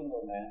 Why? The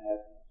single man has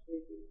no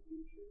stake in the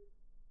future.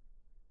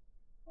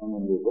 And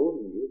when you're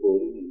voting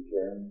in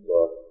terms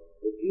of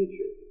the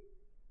future.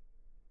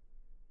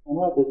 And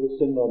what does the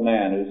single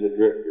man who's a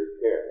drifter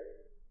care?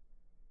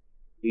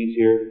 He's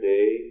here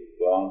today,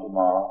 gone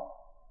tomorrow.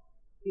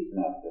 He's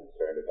not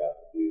concerned about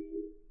the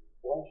future.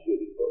 Why should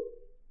he vote?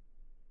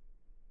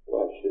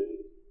 Why should he?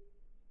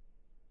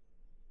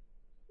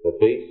 The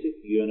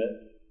basic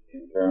unit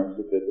in terms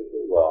of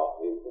biblical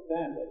law is the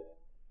family.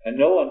 And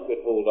no one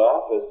could hold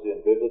office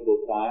in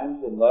biblical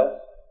times unless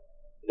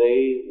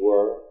they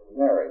were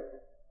married.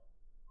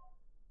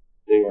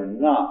 They were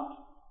not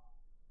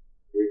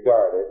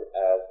regarded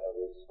as a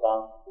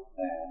responsible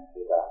man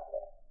without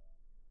that.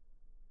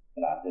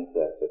 And I think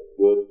that's a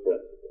good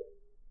principle.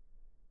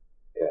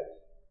 Yes.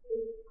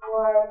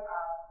 Why,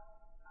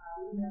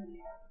 we have the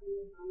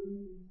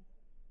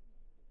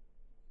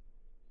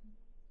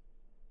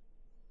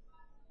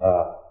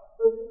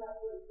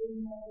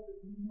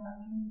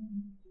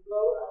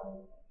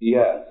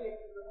yes.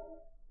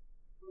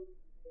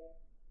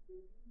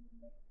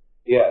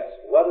 Yes.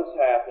 What has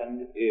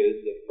happened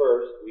is that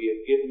first we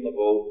have given the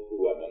vote to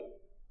women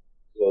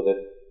so that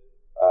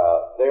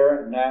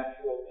their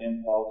natural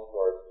impulse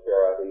towards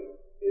charity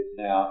is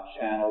now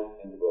channeled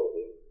into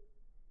voting.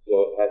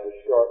 So it has a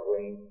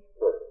short-range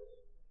purpose.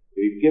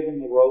 We've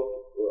given the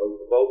vote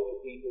to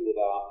people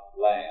without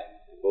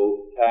land, to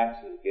vote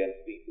taxes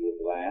against people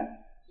with land,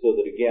 so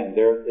that again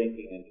they're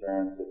thinking in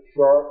terms of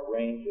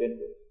short-range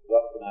interest.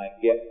 What can I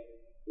get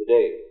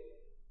today?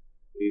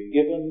 We've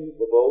given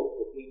the vote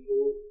to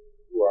people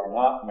who are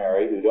not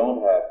married, who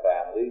don't have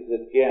families.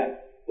 Again,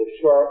 the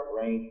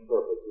short-range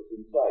purpose is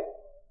in sight.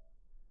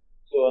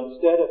 So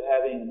instead of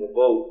having the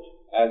vote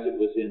as it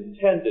was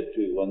intended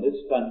to when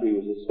this country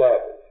was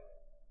established,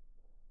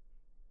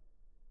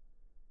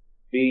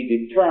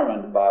 be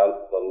determined by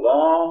the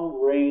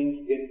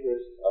long-range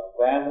interests of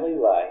family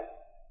life,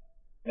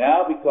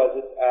 now because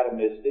it's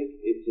atomistic,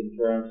 it's in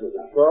terms of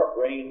the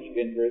short-range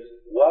interest,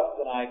 what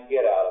can I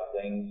get out of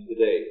things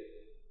today?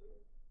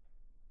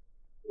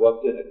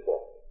 What's in it for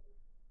me?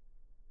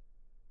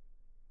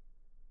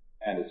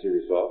 And as a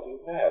result, you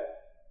have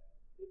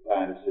the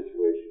kind of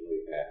situation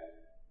we have.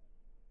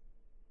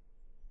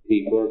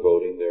 People are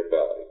voting their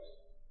bellies.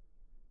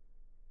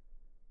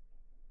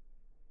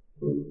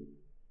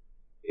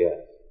 Yes.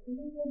 Do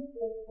you think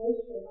that this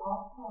should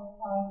also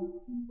apply to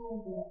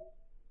people that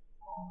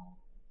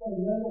say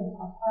live in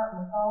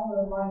apartments all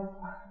their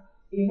lifetime,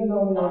 even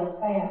though they're a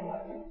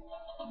family?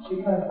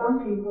 Because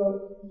some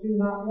people do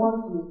not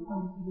want to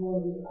come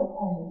to the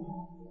home.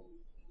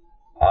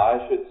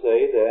 I should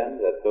say then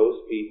that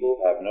those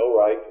people have no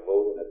right to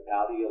vote in a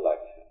county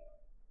election.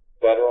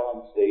 Federal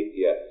and state,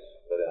 yes.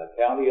 But in a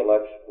county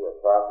election where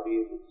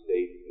property is at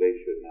stake, they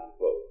should not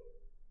vote.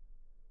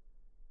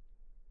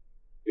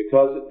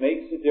 Because it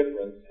makes a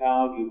difference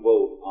how you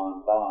vote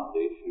on bond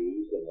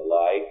issues and the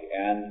like,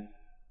 and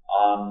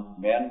on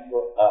men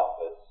for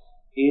office,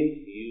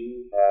 if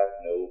you have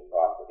no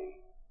property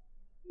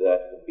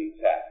that can be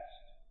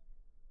taxed.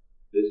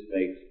 This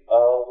makes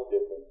all the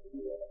difference in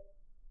the world.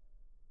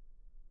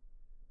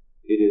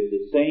 It is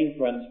the same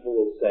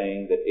principle as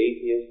saying that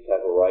atheists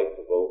have a right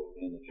to vote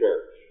in the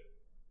church.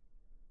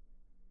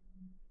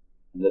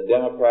 And the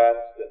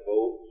Democrats can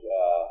vote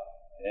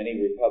in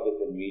any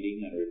Republican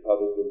meeting and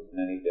Republicans in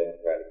any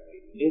Democratic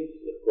meeting.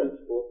 It's the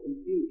principle of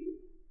confusion,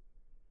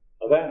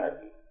 of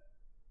anarchy.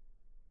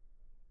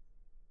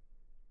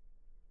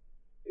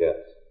 Yes.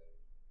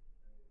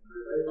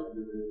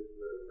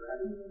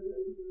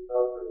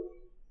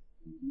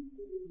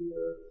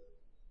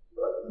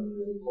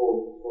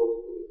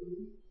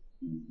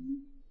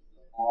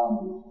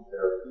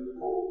 There are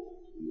people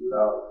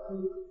without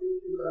any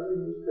particular,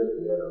 you said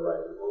they had a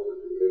right to vote, but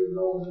they didn't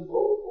know who to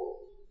vote for.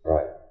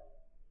 Right.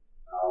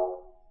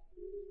 Now,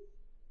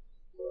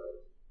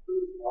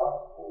 it's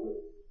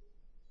possible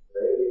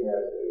that they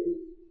had a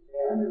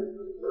hand in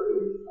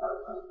converting our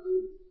country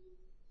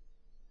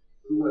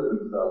to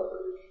women's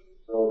suffrage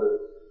so that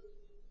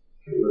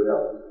she would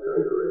help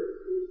deteriorate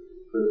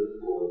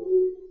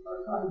our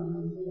time.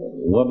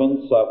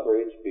 Women's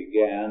suffrage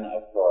began,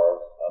 of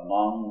course,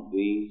 among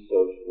the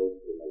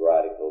socialists and the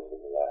radicals of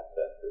the last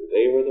century.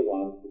 They were the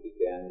ones who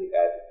began the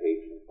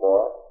agitation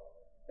for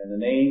it in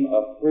the name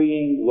of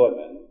freeing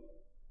women,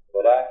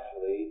 but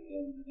actually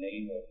in the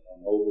name of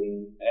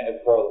promoting,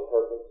 and for the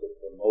purpose of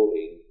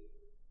promoting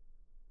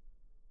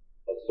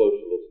a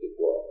socialistic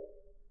world.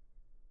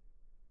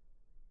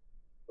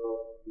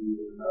 So,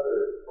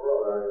 another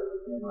corollary of the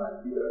same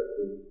idea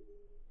is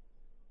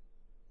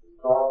the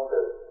thought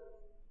that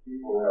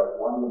people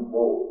have one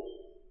vote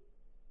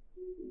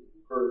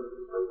per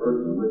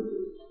person, which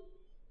is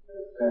in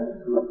a sense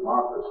true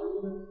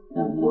democracy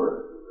and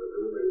work, because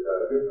everybody's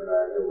got a different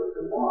idea what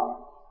they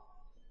want.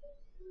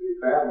 The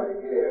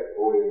family head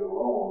voting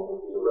alone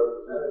would be a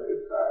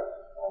representative type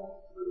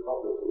of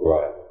Republican.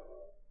 Right.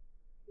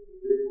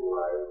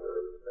 Individualized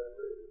or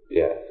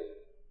yes.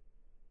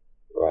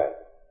 Right.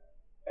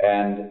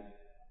 And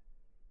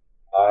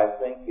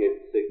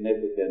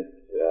significant,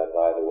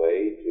 by the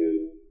way,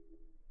 to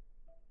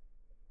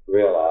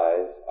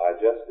realize, I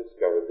just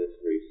discovered this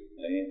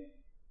recently,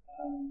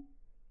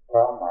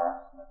 Karl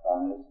Marx in the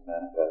Communist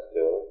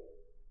Manifesto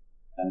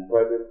and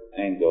Frederick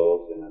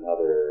Engels in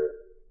another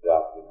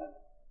document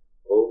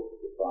both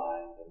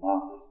define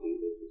democracy,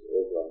 this is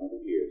over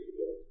 100 years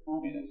ago, as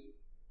communism.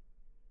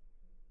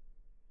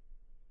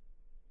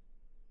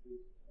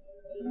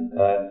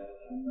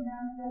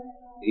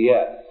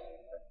 Yes,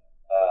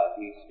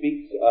 he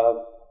speaks of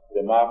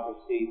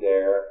democracy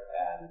there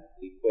and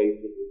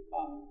equates it with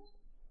communism.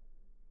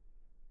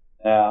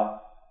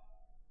 Now,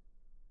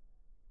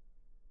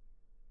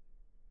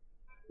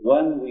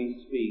 when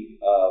we speak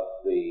of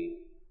the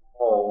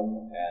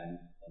home and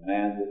the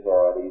man's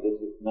authority,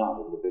 this is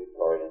not in the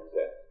Victorian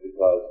sense,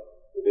 because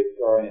the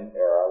Victorian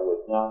era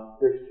was not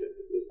Christian.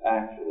 It was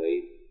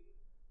actually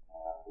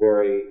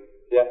very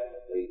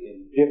definitely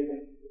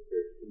indifferent to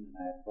Christian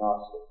and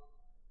agnostic.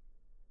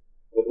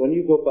 But when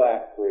you go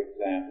back, for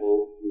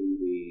example, to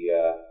the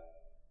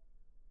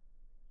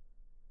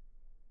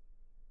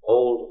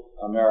old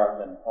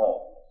American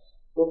homes,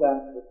 go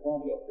back to the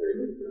colonial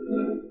period.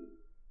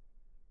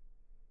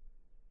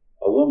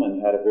 A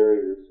woman had a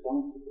very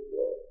responsible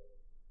role.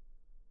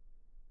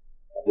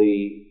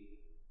 The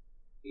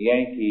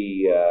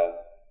Yankee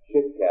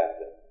ship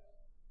captain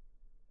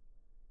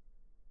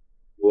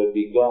would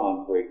be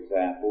gone, for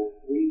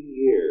example, 3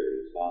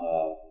 years on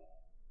a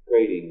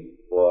trading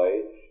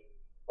voyage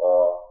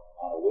or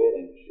on a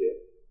whaling ship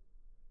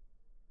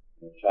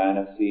in the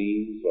China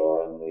Seas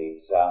or in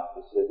the South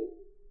Pacific.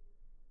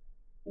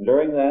 And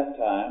during that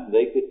time,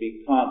 they could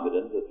be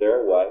confident that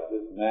their wife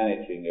was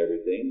managing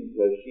everything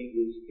because she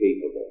was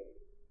capable.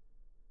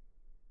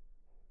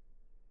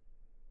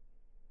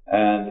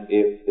 And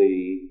if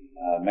the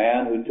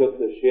man who took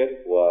the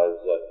ship was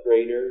a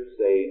trader,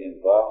 say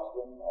in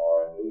Boston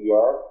or in New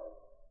York,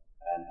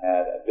 and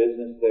had a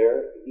business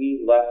there,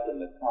 he left in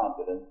the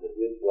confidence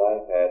that his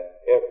wife had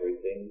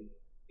everything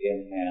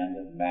in hand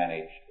and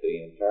managed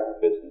the entire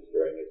business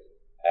during his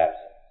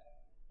absence.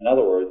 In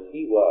other words,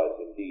 he was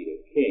indeed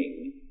a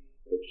king,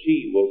 but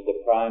she was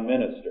the prime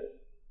minister,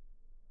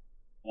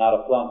 not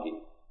a flunky.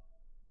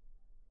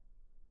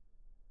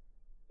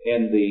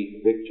 In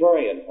the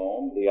Victorian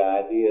home, the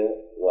idea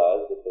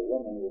was that the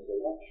woman was a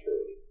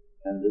luxury,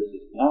 and this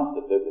is not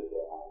the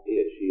biblical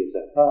idea. She is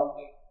a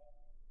helpmate.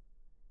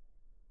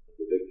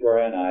 The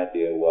Victorian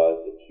idea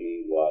was that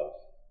she was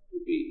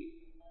to be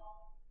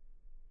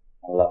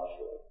a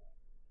luxury.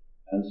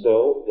 And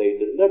so they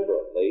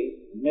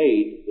deliberately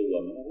made the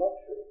woman a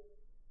luxury,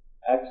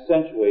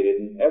 accentuated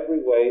in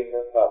every way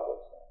her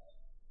helplessness.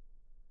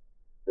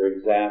 For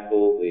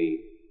example,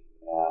 the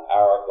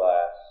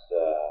hourglass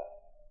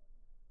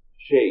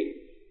shape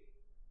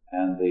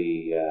and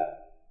the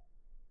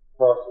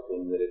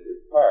corseting that it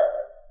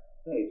required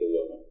made the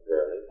woman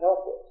fairly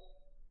helpless.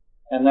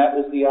 And that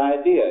was the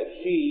idea.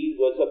 She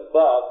was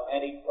above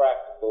any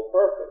practical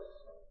purpose.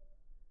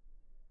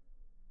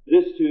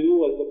 This, too,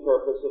 was the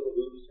purpose of the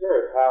hoop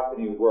skirt. How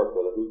can you work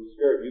with a hoop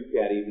skirt? You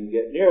can't even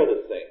get near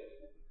the thing.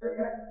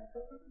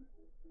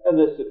 And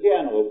this,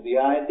 again, was the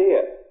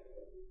idea.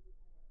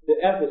 To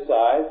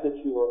emphasize that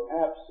you were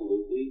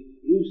absolutely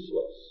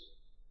useless.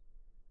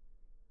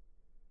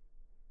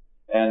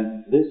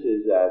 And this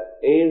is as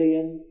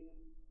alien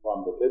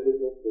from the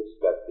biblical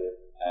perspective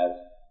as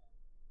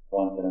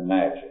one can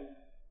imagine.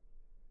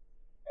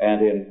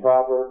 And in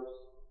Proverbs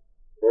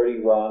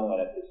 31, when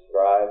it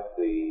describes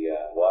the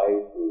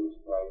wife who's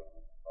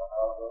frightened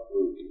of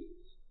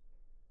rubies,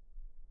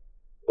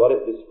 what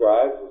it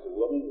describes is a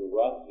woman who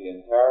runs the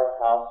entire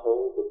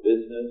household, the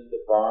business,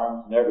 the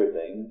farms, and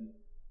everything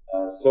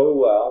so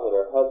well that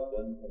her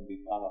husband can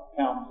become a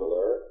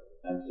counselor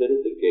and sit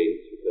at the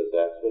gates, because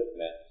that's what it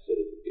meant to sit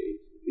at the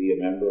gates, to be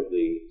a member of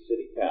the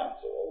city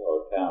council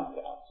or town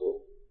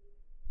council,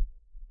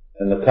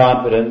 and the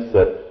confidence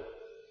that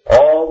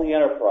all the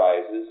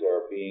enterprises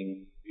are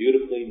being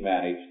beautifully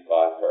managed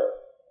by her.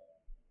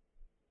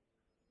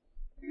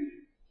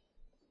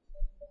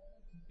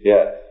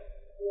 Yes.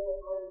 Well,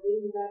 I'm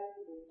getting back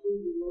to the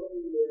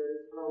 2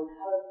 years on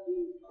how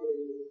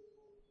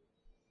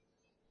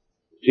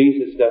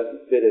Jesus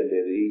doesn't fit into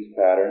these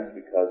patterns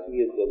because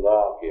he is the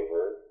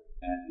lawgiver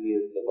and he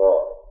is the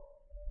Lord.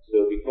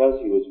 So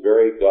because he was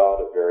very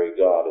God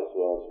as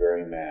well as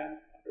very man,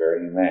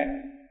 very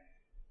man,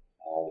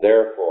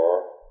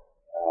 therefore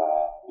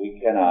we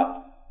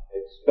cannot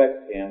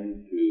expect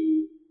him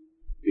to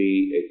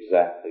be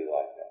exactly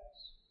like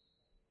us.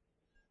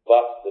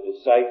 But the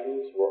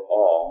disciples were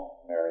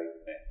all married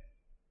men.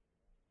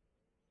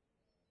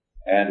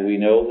 And we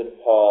know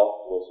that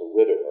Paul was a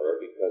widower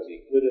because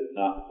he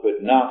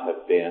could not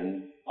have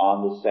been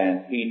on the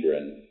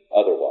Sanhedrin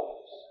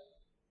otherwise.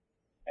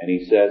 And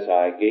he says,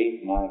 I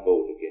gave my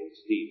vote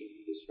against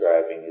Stephen,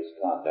 describing his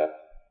conduct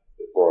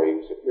before he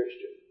was a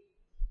Christian.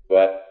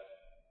 But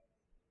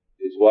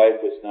his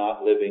wife was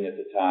not living at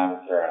the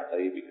time,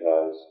 apparently,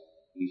 because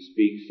he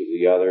speaks of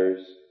the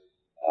others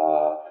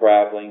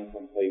traveling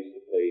from place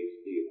to place,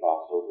 the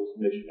apostles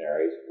as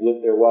missionaries,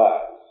 with their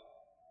wives.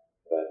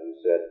 But he who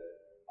said,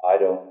 I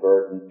don't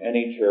burden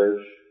any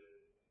church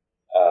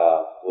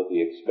with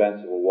the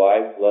expense of a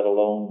wife, let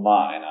alone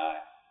mine. I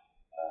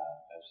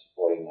am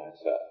supporting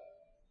myself.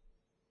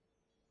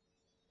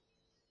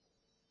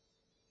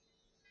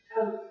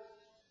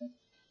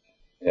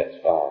 Yes,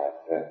 all right.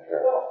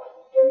 Well,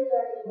 in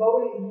fact,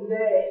 voting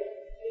today,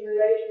 in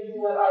relation to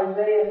what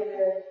Isaiah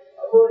said,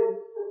 voting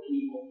for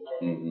people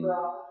today, for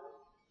office.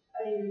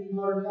 I mean,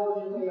 more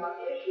intelligently on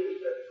issues,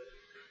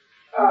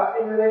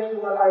 but in relation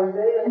to what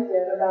Isaiah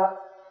said about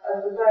a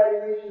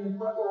society reaching a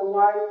point where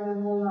wise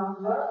men will not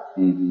run.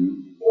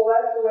 Mm-hmm. Well,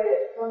 that's the way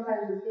it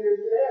sometimes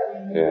appears today. I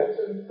mean, the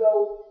system's so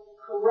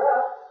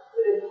corrupt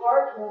that it's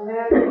hard to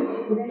imagine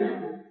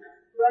anyone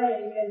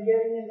running and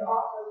getting into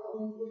office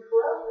and be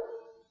corrupted.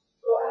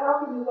 So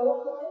how can you vote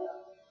for him?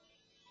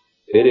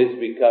 It is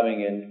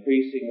becoming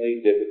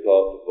increasingly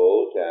difficult to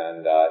vote,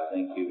 and I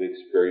think you've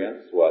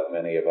experienced what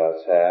many of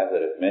us have,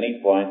 that at many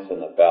points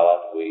on the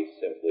ballot we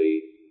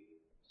simply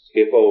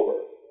skip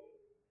over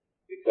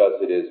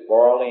because it is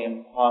morally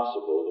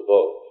impossible to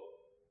vote.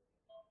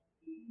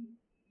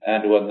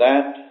 And when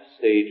that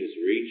stage is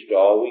reached,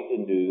 all we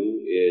can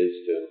do is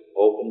to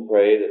hope and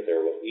pray that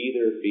there will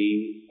either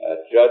be a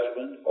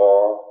judgment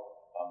or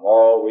a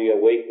moral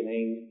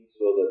reawakening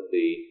so that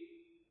the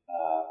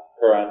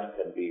current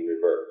can be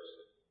reversed.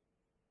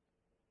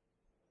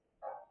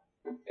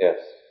 Yes,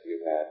 you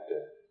had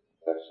a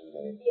question,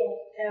 Lee.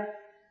 Yes,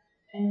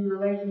 in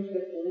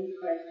relationship to these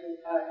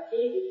questions,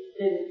 Jesus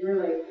didn't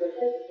really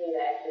participate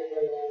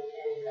actively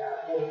in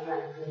any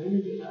kind of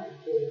community life,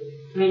 did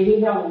he? I mean, he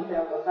held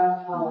himself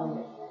above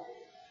following this man.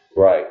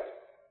 Right.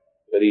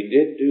 But he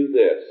did do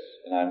this,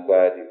 and I'm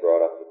glad you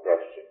brought up the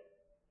question.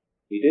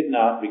 He did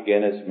not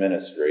begin his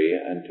ministry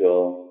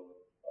until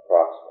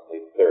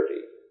approximately 30.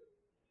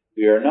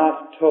 We are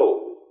not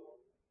told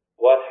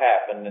what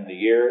happened in the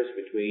years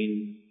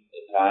between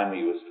the time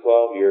he was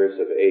 12 years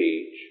of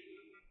age,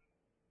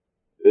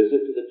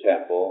 visit to the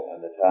temple,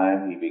 and the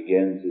time he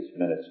begins his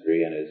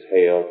ministry and is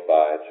hailed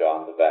by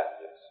John the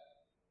Baptist.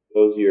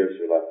 Those years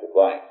are left to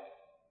blank.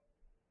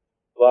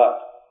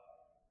 But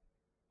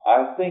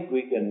I think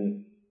we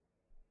can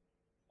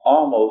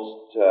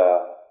almost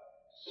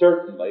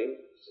certainly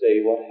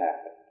say what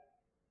happened,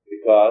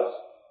 because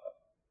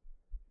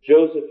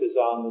Joseph is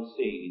on the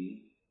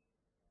scene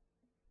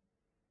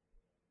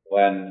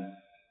when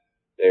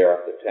they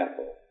are at the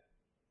temple.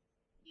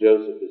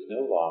 Joseph is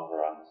no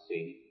longer on the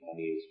scene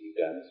when he has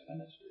begun his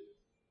ministry.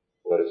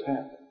 What has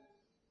happened?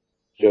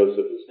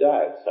 Joseph has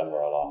died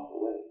somewhere along the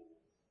way.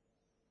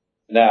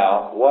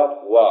 Now,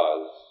 what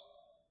was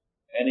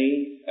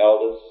any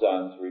eldest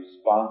son's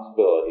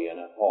responsibility in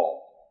a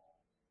home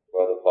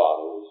where the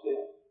father was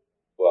dead?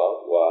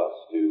 Well, it was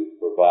to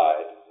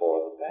provide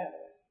for the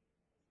family.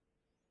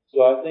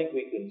 So I think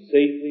we can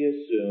safely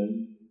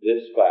assume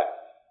this fact,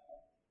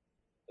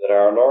 that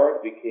our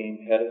Lord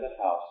became head of the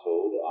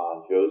household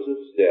on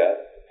Joseph's death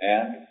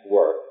and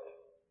worked,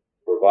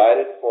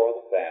 provided for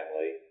the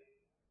family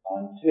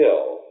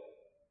until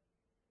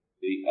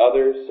the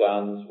other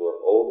sons were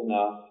old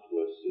enough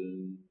to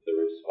assume the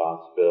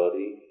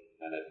responsibility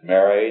and had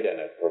married and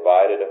had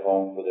provided a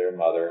home for their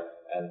mother,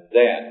 and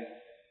then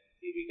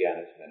he began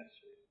his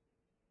ministry.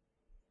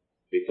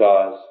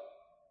 Because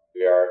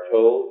we are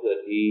told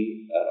that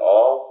he at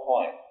all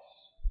points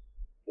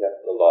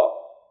kept the law.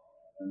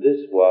 And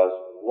this was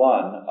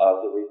one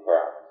of the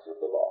requirements of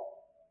the law.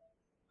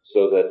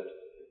 So that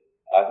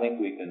I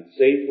think we can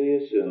safely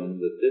assume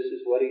that this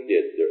is what he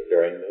did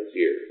during those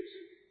years.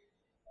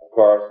 Of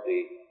course,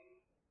 the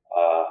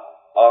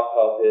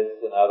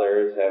occultists and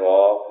others have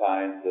all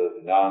kinds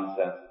of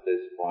nonsense at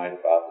this point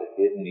about the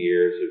hidden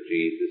years of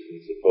Jesus,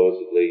 and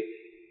supposedly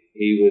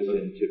he was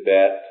in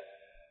Tibet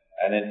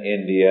and in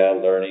India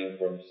learning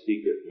from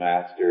secret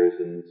masters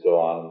and so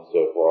on and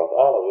so forth,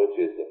 all of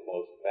which is the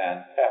most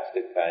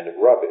fantastic kind of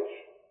rubbish.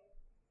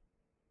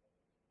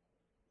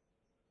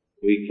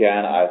 We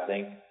can, I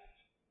think,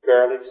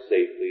 fairly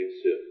safely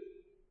assume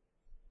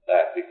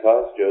that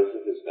because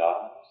Joseph is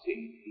not on the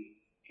scene, he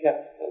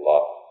kept the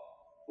law,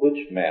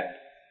 which meant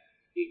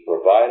he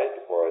provided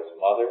for his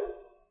mother,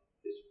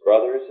 his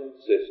brothers and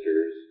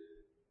sisters,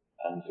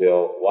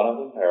 until one of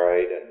them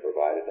married and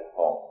provided a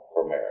home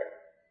for Mary.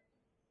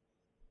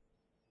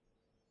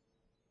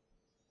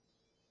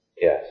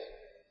 Yes.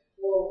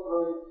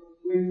 Well,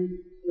 when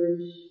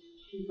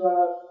she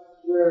brought up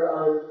where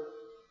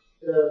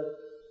the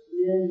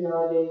men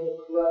nowadays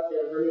are corrupt,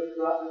 they're very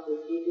corrupt, do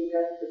you think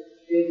that's the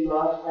big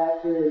loss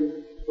factor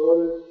in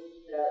voters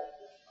that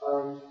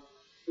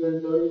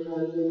when voting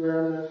time came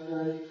around last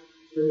time,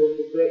 there was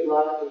a great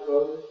loss of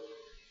voters?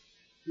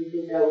 Do you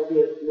think that would be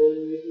a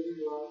main reason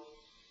why?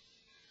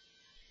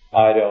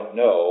 I don't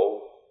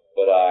know,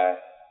 but I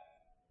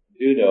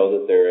do know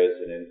that there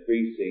is an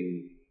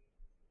increasing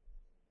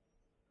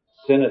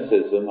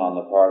cynicism on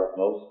the part of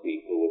most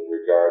people with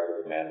regard to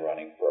the men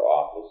running for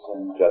office,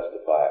 and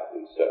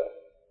justifiably so.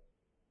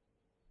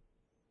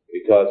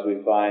 Because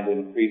we find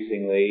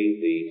increasingly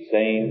the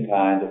same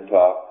kind of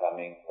talk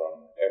coming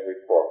from every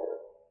quarter.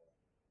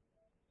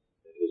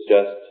 It was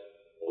just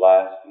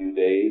last few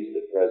days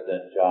that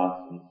President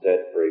Johnson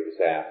said, for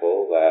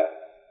example, that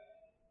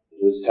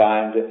it was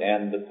time to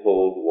end the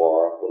Cold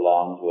War. It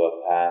belonged to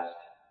a past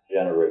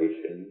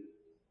generation.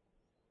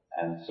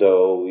 And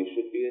so we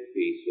should be at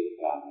peace with the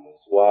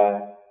communists.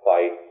 Why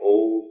fight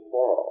old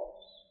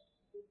quarrels?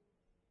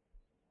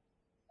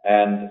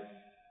 And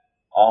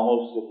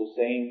almost at the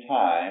same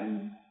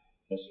time,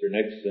 Mr.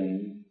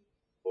 Nixon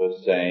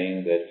was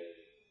saying that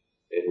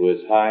it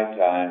was high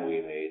time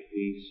we made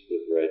peace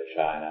with Red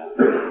China,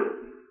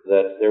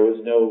 that there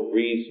was no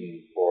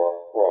reason for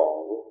a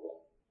quarrel with them.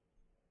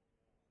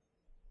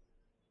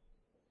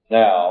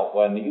 Now,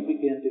 when you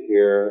begin to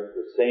hear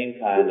the same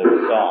kind of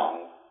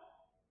song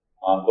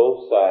on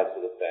both sides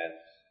of the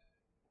fence,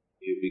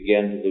 you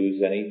begin to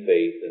lose any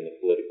faith in the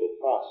political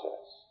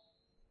process.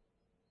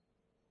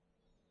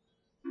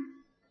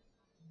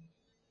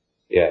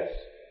 Yes.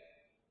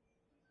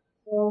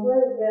 Well,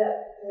 where is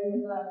that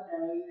coming up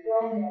now? You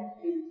don't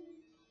have to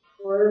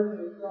work,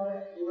 you don't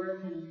have to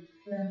work in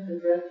terms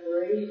of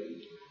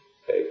restoration.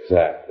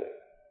 Exactly.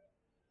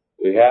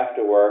 We have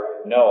to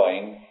work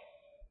knowing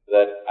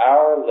that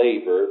our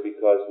labor,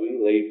 because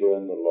we labor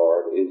in the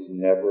Lord, is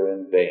never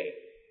in vain.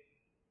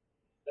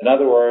 In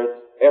other words,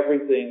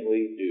 everything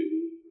we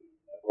do,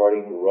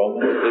 according to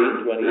Romans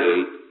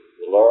 8:28,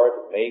 the Lord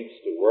makes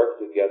to work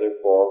together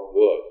for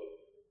good.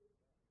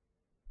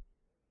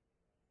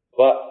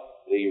 But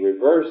the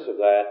reverse of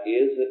that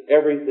is that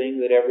everything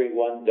that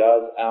everyone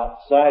does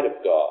outside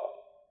of God,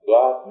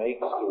 God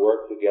makes to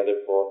work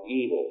together for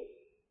evil.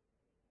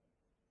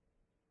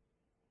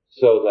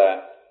 So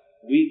that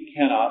we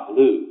cannot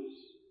lose.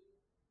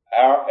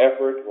 Our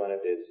effort, when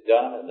it is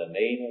done in the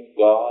name of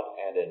God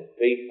and in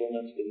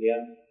faithfulness to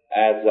Him,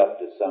 adds up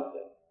to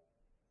something.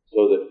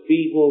 So that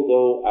feeble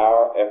though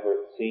our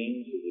effort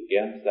seems is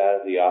against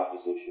that of the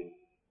opposition,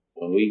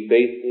 when we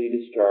faithfully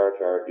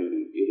discharge our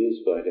duty, it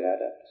is going to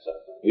add up to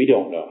something. We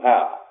don't know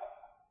how,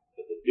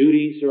 but the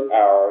duties are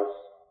ours,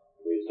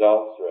 the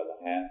results are in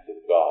the hands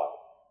of God,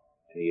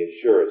 and He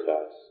assures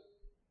us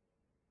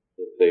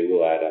that they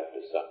will add up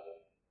to something.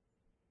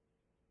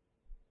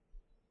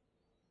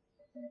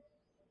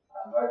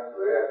 I'd like to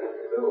add a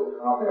little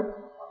comment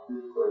on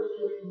this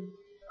question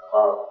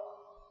about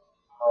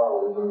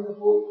how we're going to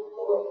vote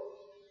for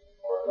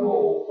or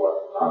know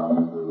what's not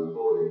under the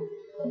voting,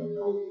 and we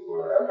know people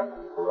are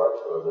absolutely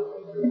corrupt or the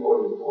things they're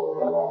voting for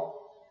are wrong.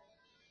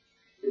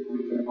 If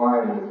we can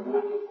find the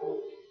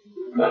principles,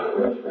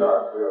 which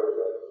are clear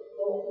that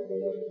no,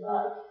 they are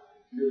not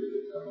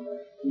used them,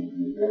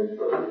 and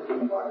eventually we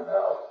can find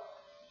out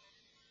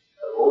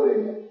that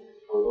voting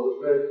for those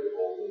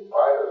principles, in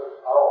spite of the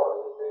power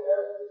that they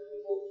have to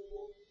vote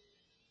for,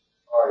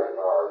 party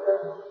power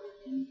generally,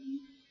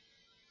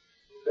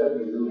 then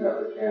we do have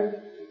a chance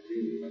to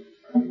succeed.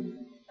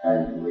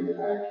 Actually in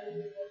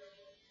action,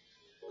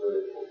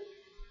 political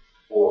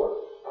force.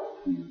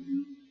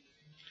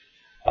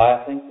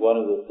 I think one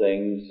of the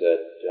things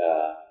that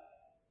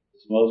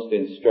is most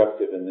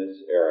instructive in this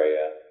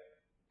area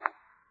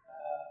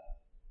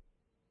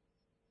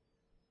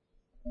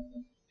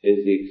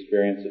is the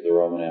experience of the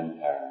Roman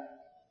Empire.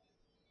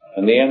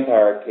 When the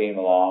empire came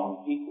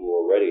along, people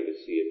were ready to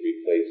see it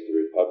replace the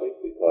republic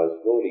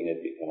because voting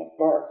had become a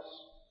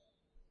farce.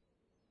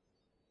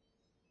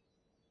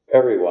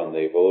 Everyone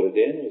they voted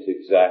in was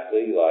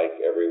exactly like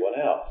everyone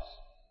else.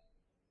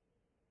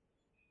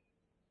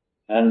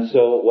 And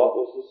so what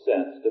was the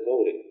sense to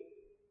voting?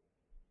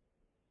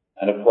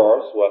 And of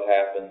course, what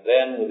happened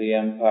then with the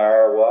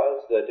empire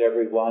was that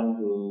everyone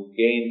who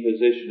gained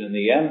position in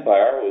the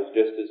empire was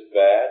just as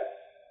bad,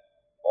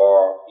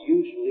 or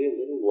usually a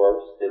little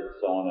worse, than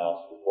someone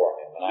else before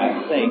him. And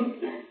I think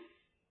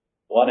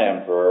one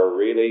emperor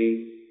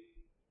really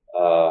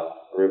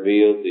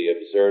revealed the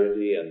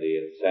absurdity and the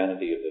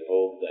insanity of the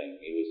whole thing.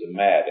 He was a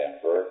mad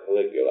emperor,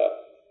 Caligula.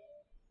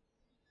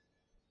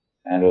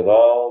 And with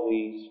all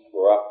these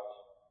corrupt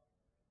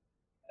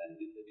and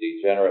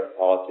degenerate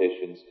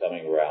politicians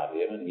coming around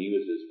him, and he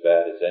was as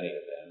bad as any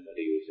of them, but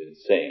he was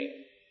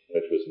insane,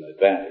 which was an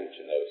advantage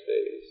in those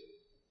days.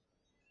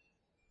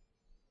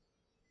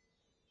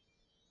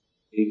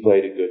 He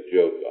played a good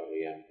joke on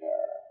the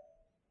empire.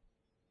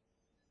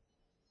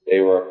 They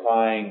were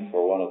applying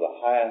for one of the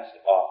highest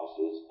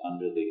offices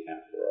under the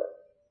emperor.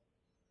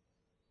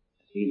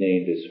 He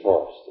named his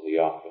horse to the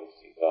office.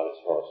 He thought his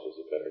horse was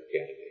a better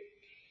candidate.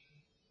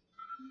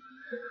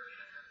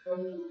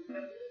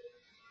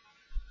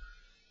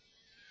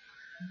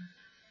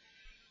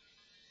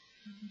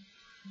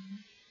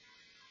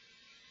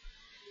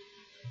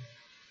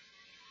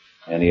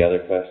 Any other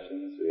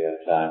questions? We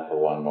have time for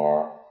one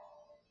more.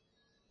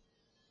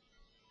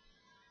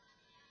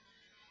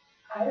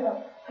 I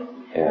don't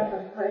have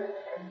a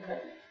question,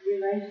 but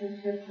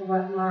relationship to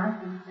what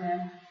Martha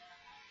said.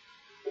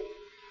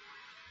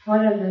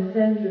 One of the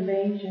sins of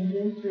ancient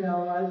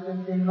Israel was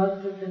that they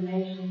looked at the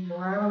nations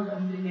around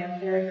them to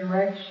get their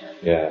direction.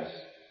 Yes.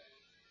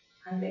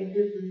 I think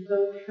this is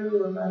so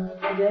true of us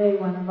today,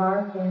 one of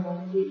our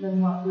failings,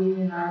 even what we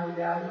in our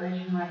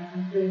evaluation might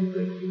consider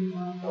good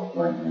people and so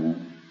forth.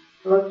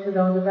 look to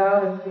those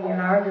about us be in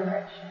our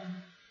direction.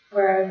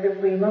 Whereas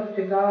if we look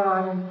to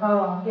God and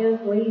follow His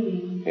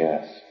leading,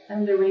 Yes.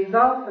 and the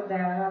results of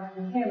that are up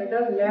to Him, it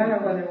doesn't matter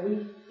whether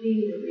we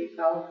see the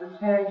results, the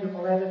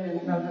tangible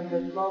evidence of it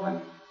this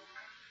moment,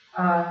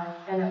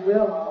 and it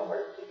will all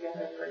work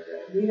together for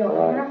good. We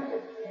don't have to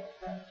see it,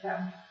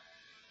 but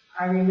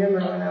I remember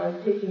when I was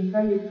teaching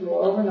Sunday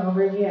school over and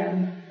over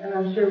again, and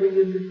I'm sure we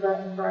use this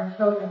lesson for our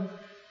children,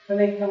 when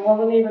they come, all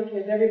the neighbor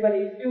kids,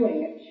 everybody's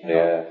doing it.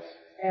 Yes.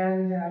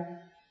 And that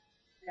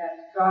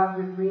God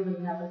would really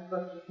have us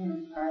look to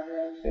Him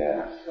farther and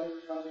not so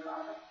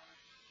God.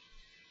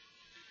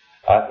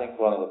 I think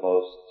one of the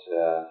most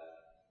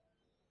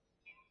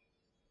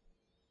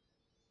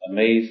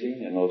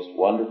amazing and most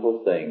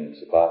wonderful things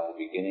about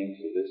the beginnings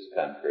of this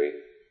country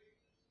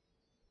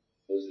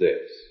was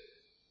this.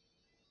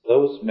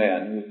 Those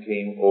men who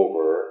came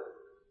over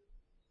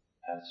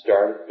and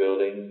started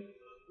building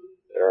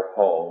their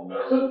homes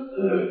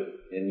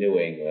in New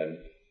England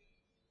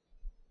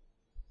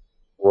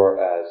were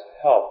as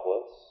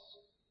helpless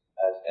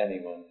as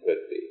anyone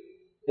could be.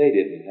 They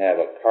didn't have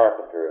a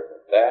carpenter in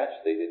the batch.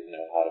 They didn't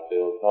know how to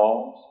build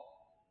homes.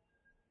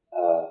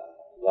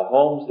 The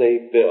homes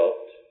they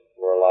built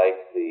were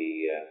like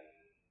the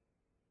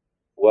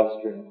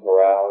Western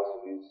corrals.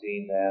 Have you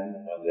seen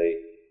them when they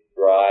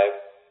drive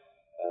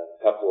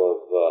a couple of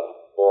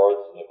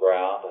boards in the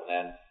ground and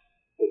then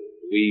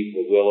weave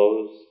the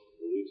willows,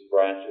 the loose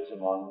branches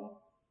among them?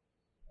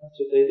 That's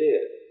what they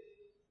did.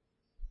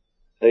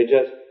 They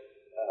just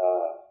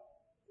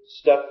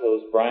stuck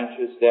those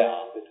branches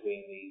down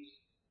between these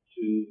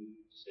two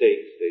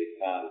stakes they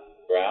found in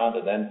the ground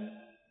and then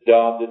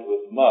daubed it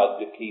with mud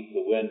to keep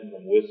the wind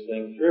from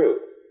whistling through.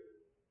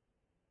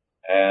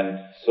 And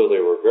so they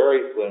were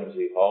very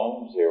flimsy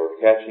homes. They were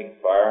catching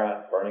fire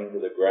and burning to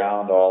the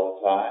ground all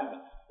the time.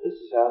 And this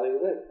is how they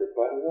lived for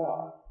quite a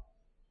while.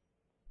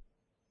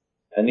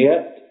 And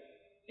yet,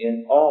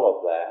 in all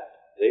of that,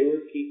 they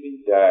were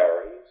keeping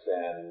diaries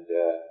and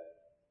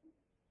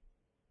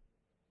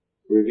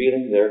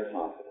revealing their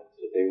confidence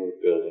that they were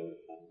building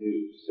a new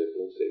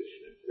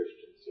civilization, a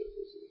Christian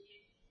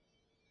civilization.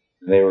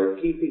 And they were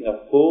keeping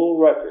a full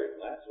record,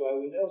 and that's why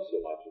we know so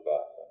much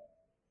about them.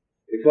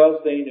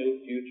 Because they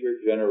knew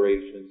future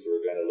generations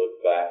were going to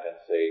look back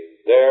and say,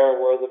 there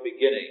were the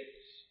beginnings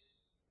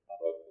of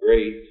a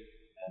great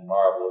and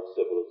marvelous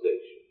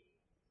civilization.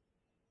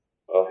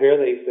 Well, here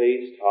they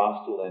faced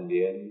hostile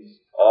Indians,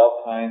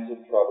 all kinds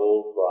of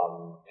trouble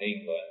from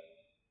England,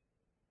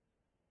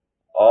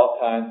 all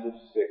kinds of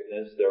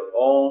sickness, their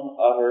own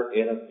utter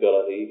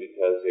inability,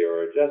 because they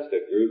were just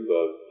a group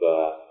of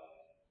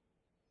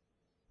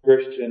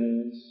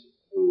Christians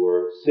who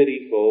were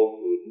city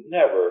folk who'd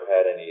never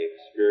had any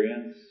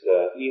experience,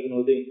 even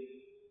with the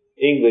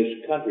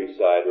English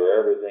countryside where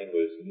everything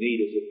was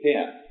neat as a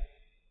pin.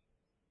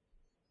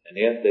 And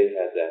yet they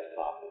had that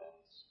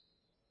confidence.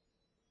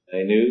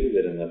 They knew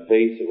that in the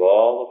face of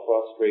all the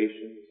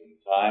frustrations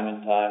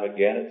and time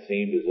again, it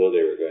seemed as though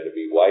they were going to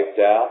be wiped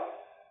out.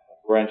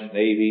 French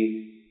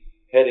Navy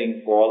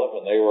heading for them,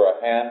 and they were a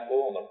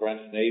handful, and the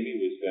French Navy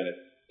was going to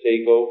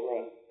take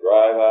over and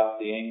drive out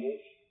the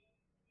English.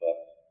 But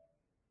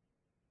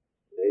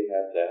they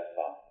had that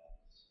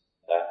confidence,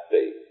 that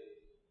faith.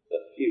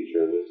 The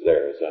future was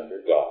theirs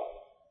under God,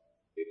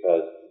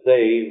 because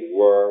they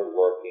were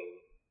working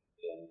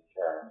in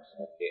terms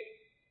of Him.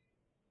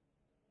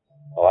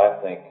 Well,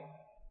 I think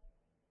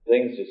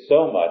things are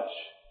so much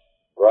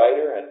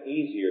brighter and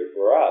easier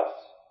for us.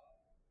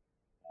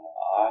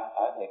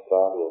 I think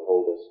God will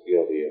hold us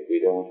guilty if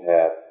we don't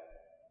have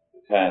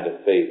the kind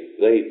of faith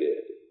they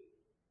did,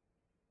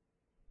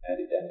 and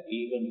an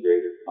even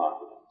greater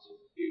confidence in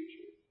the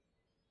future.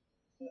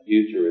 The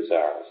future is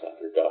ours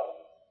under God.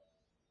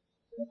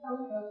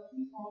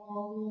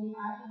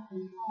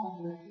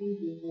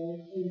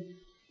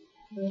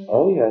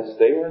 Oh yes,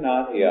 they were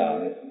not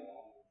young.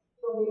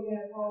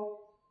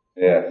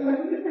 Yes.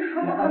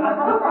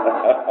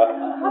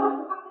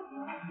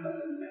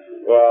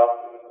 Well,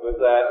 with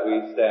that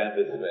we stand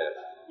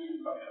dismissed.